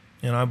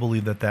 And I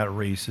believe that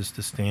race is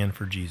to stand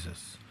for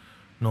Jesus,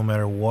 no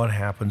matter what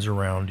happens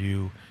around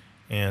you.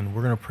 And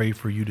we're going to pray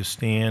for you to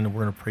stand. And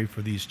we're going to pray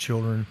for these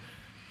children.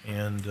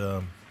 And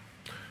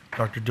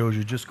Dr.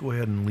 Dozier, just go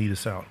ahead and lead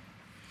us out.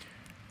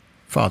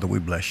 Father, we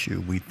bless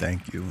you. We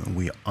thank you and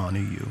we honor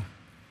you.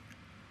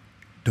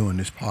 Doing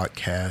this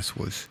podcast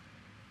was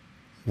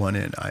one,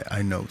 and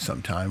I know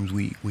sometimes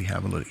we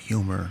have a little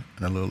humor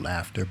and a little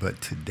laughter, but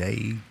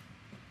today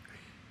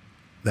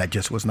that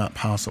just was not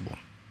possible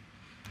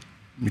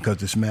because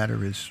this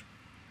matter is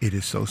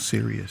so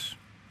serious.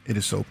 It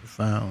is so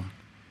profound.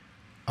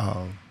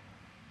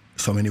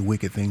 So many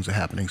wicked things are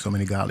happening. So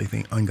many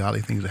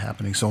ungodly things are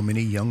happening. So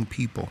many young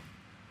people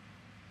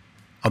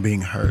are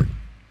being hurt.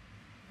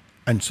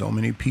 And so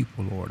many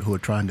people, Lord, who are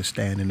trying to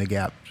stand in the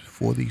gap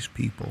for these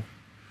people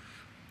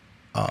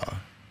are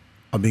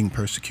being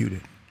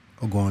persecuted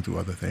or going through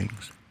other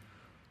things.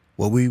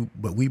 But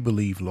we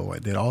believe,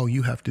 Lord, that all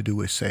you have to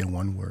do is say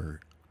one word.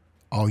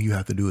 All you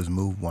have to do is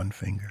move one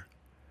finger.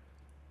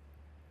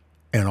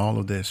 And all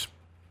of this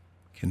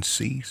can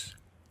cease.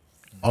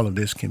 All of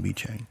this can be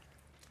changed.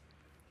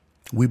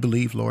 We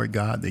believe, Lord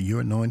God, that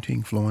your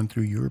anointing flowing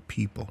through your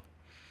people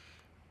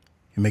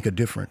and make a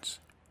difference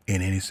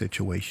in any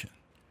situation.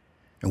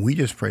 And we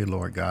just pray,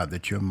 Lord God,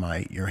 that your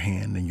might, your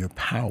hand, and your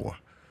power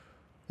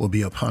will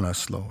be upon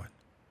us, Lord.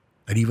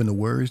 That even the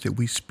words that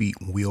we speak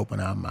when we open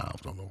our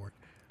mouths, oh Lord,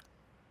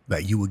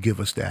 that you will give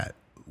us that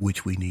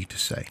which we need to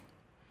say.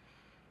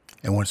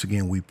 And once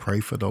again, we pray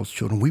for those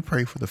children. We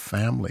pray for the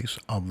families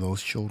of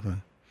those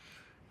children.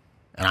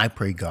 And I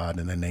pray, God,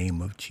 in the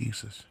name of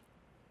Jesus,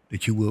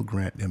 that you will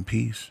grant them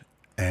peace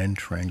and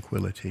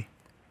tranquility.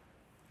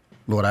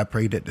 Lord, I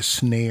pray that the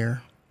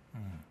snare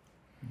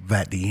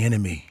that the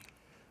enemy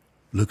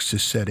looks to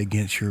set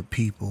against your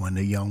people and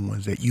the young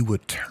ones, that you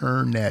would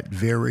turn that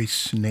very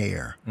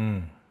snare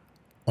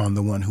on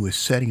the one who is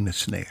setting the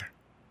snare,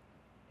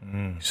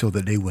 so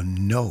that they will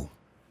know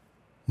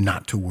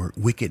not to work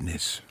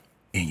wickedness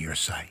in your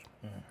sight.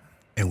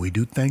 And we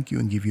do thank you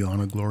and give you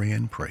honor, glory,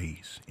 and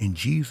praise. In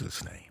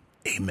Jesus' name,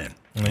 amen.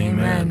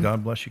 Amen.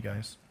 God bless you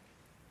guys.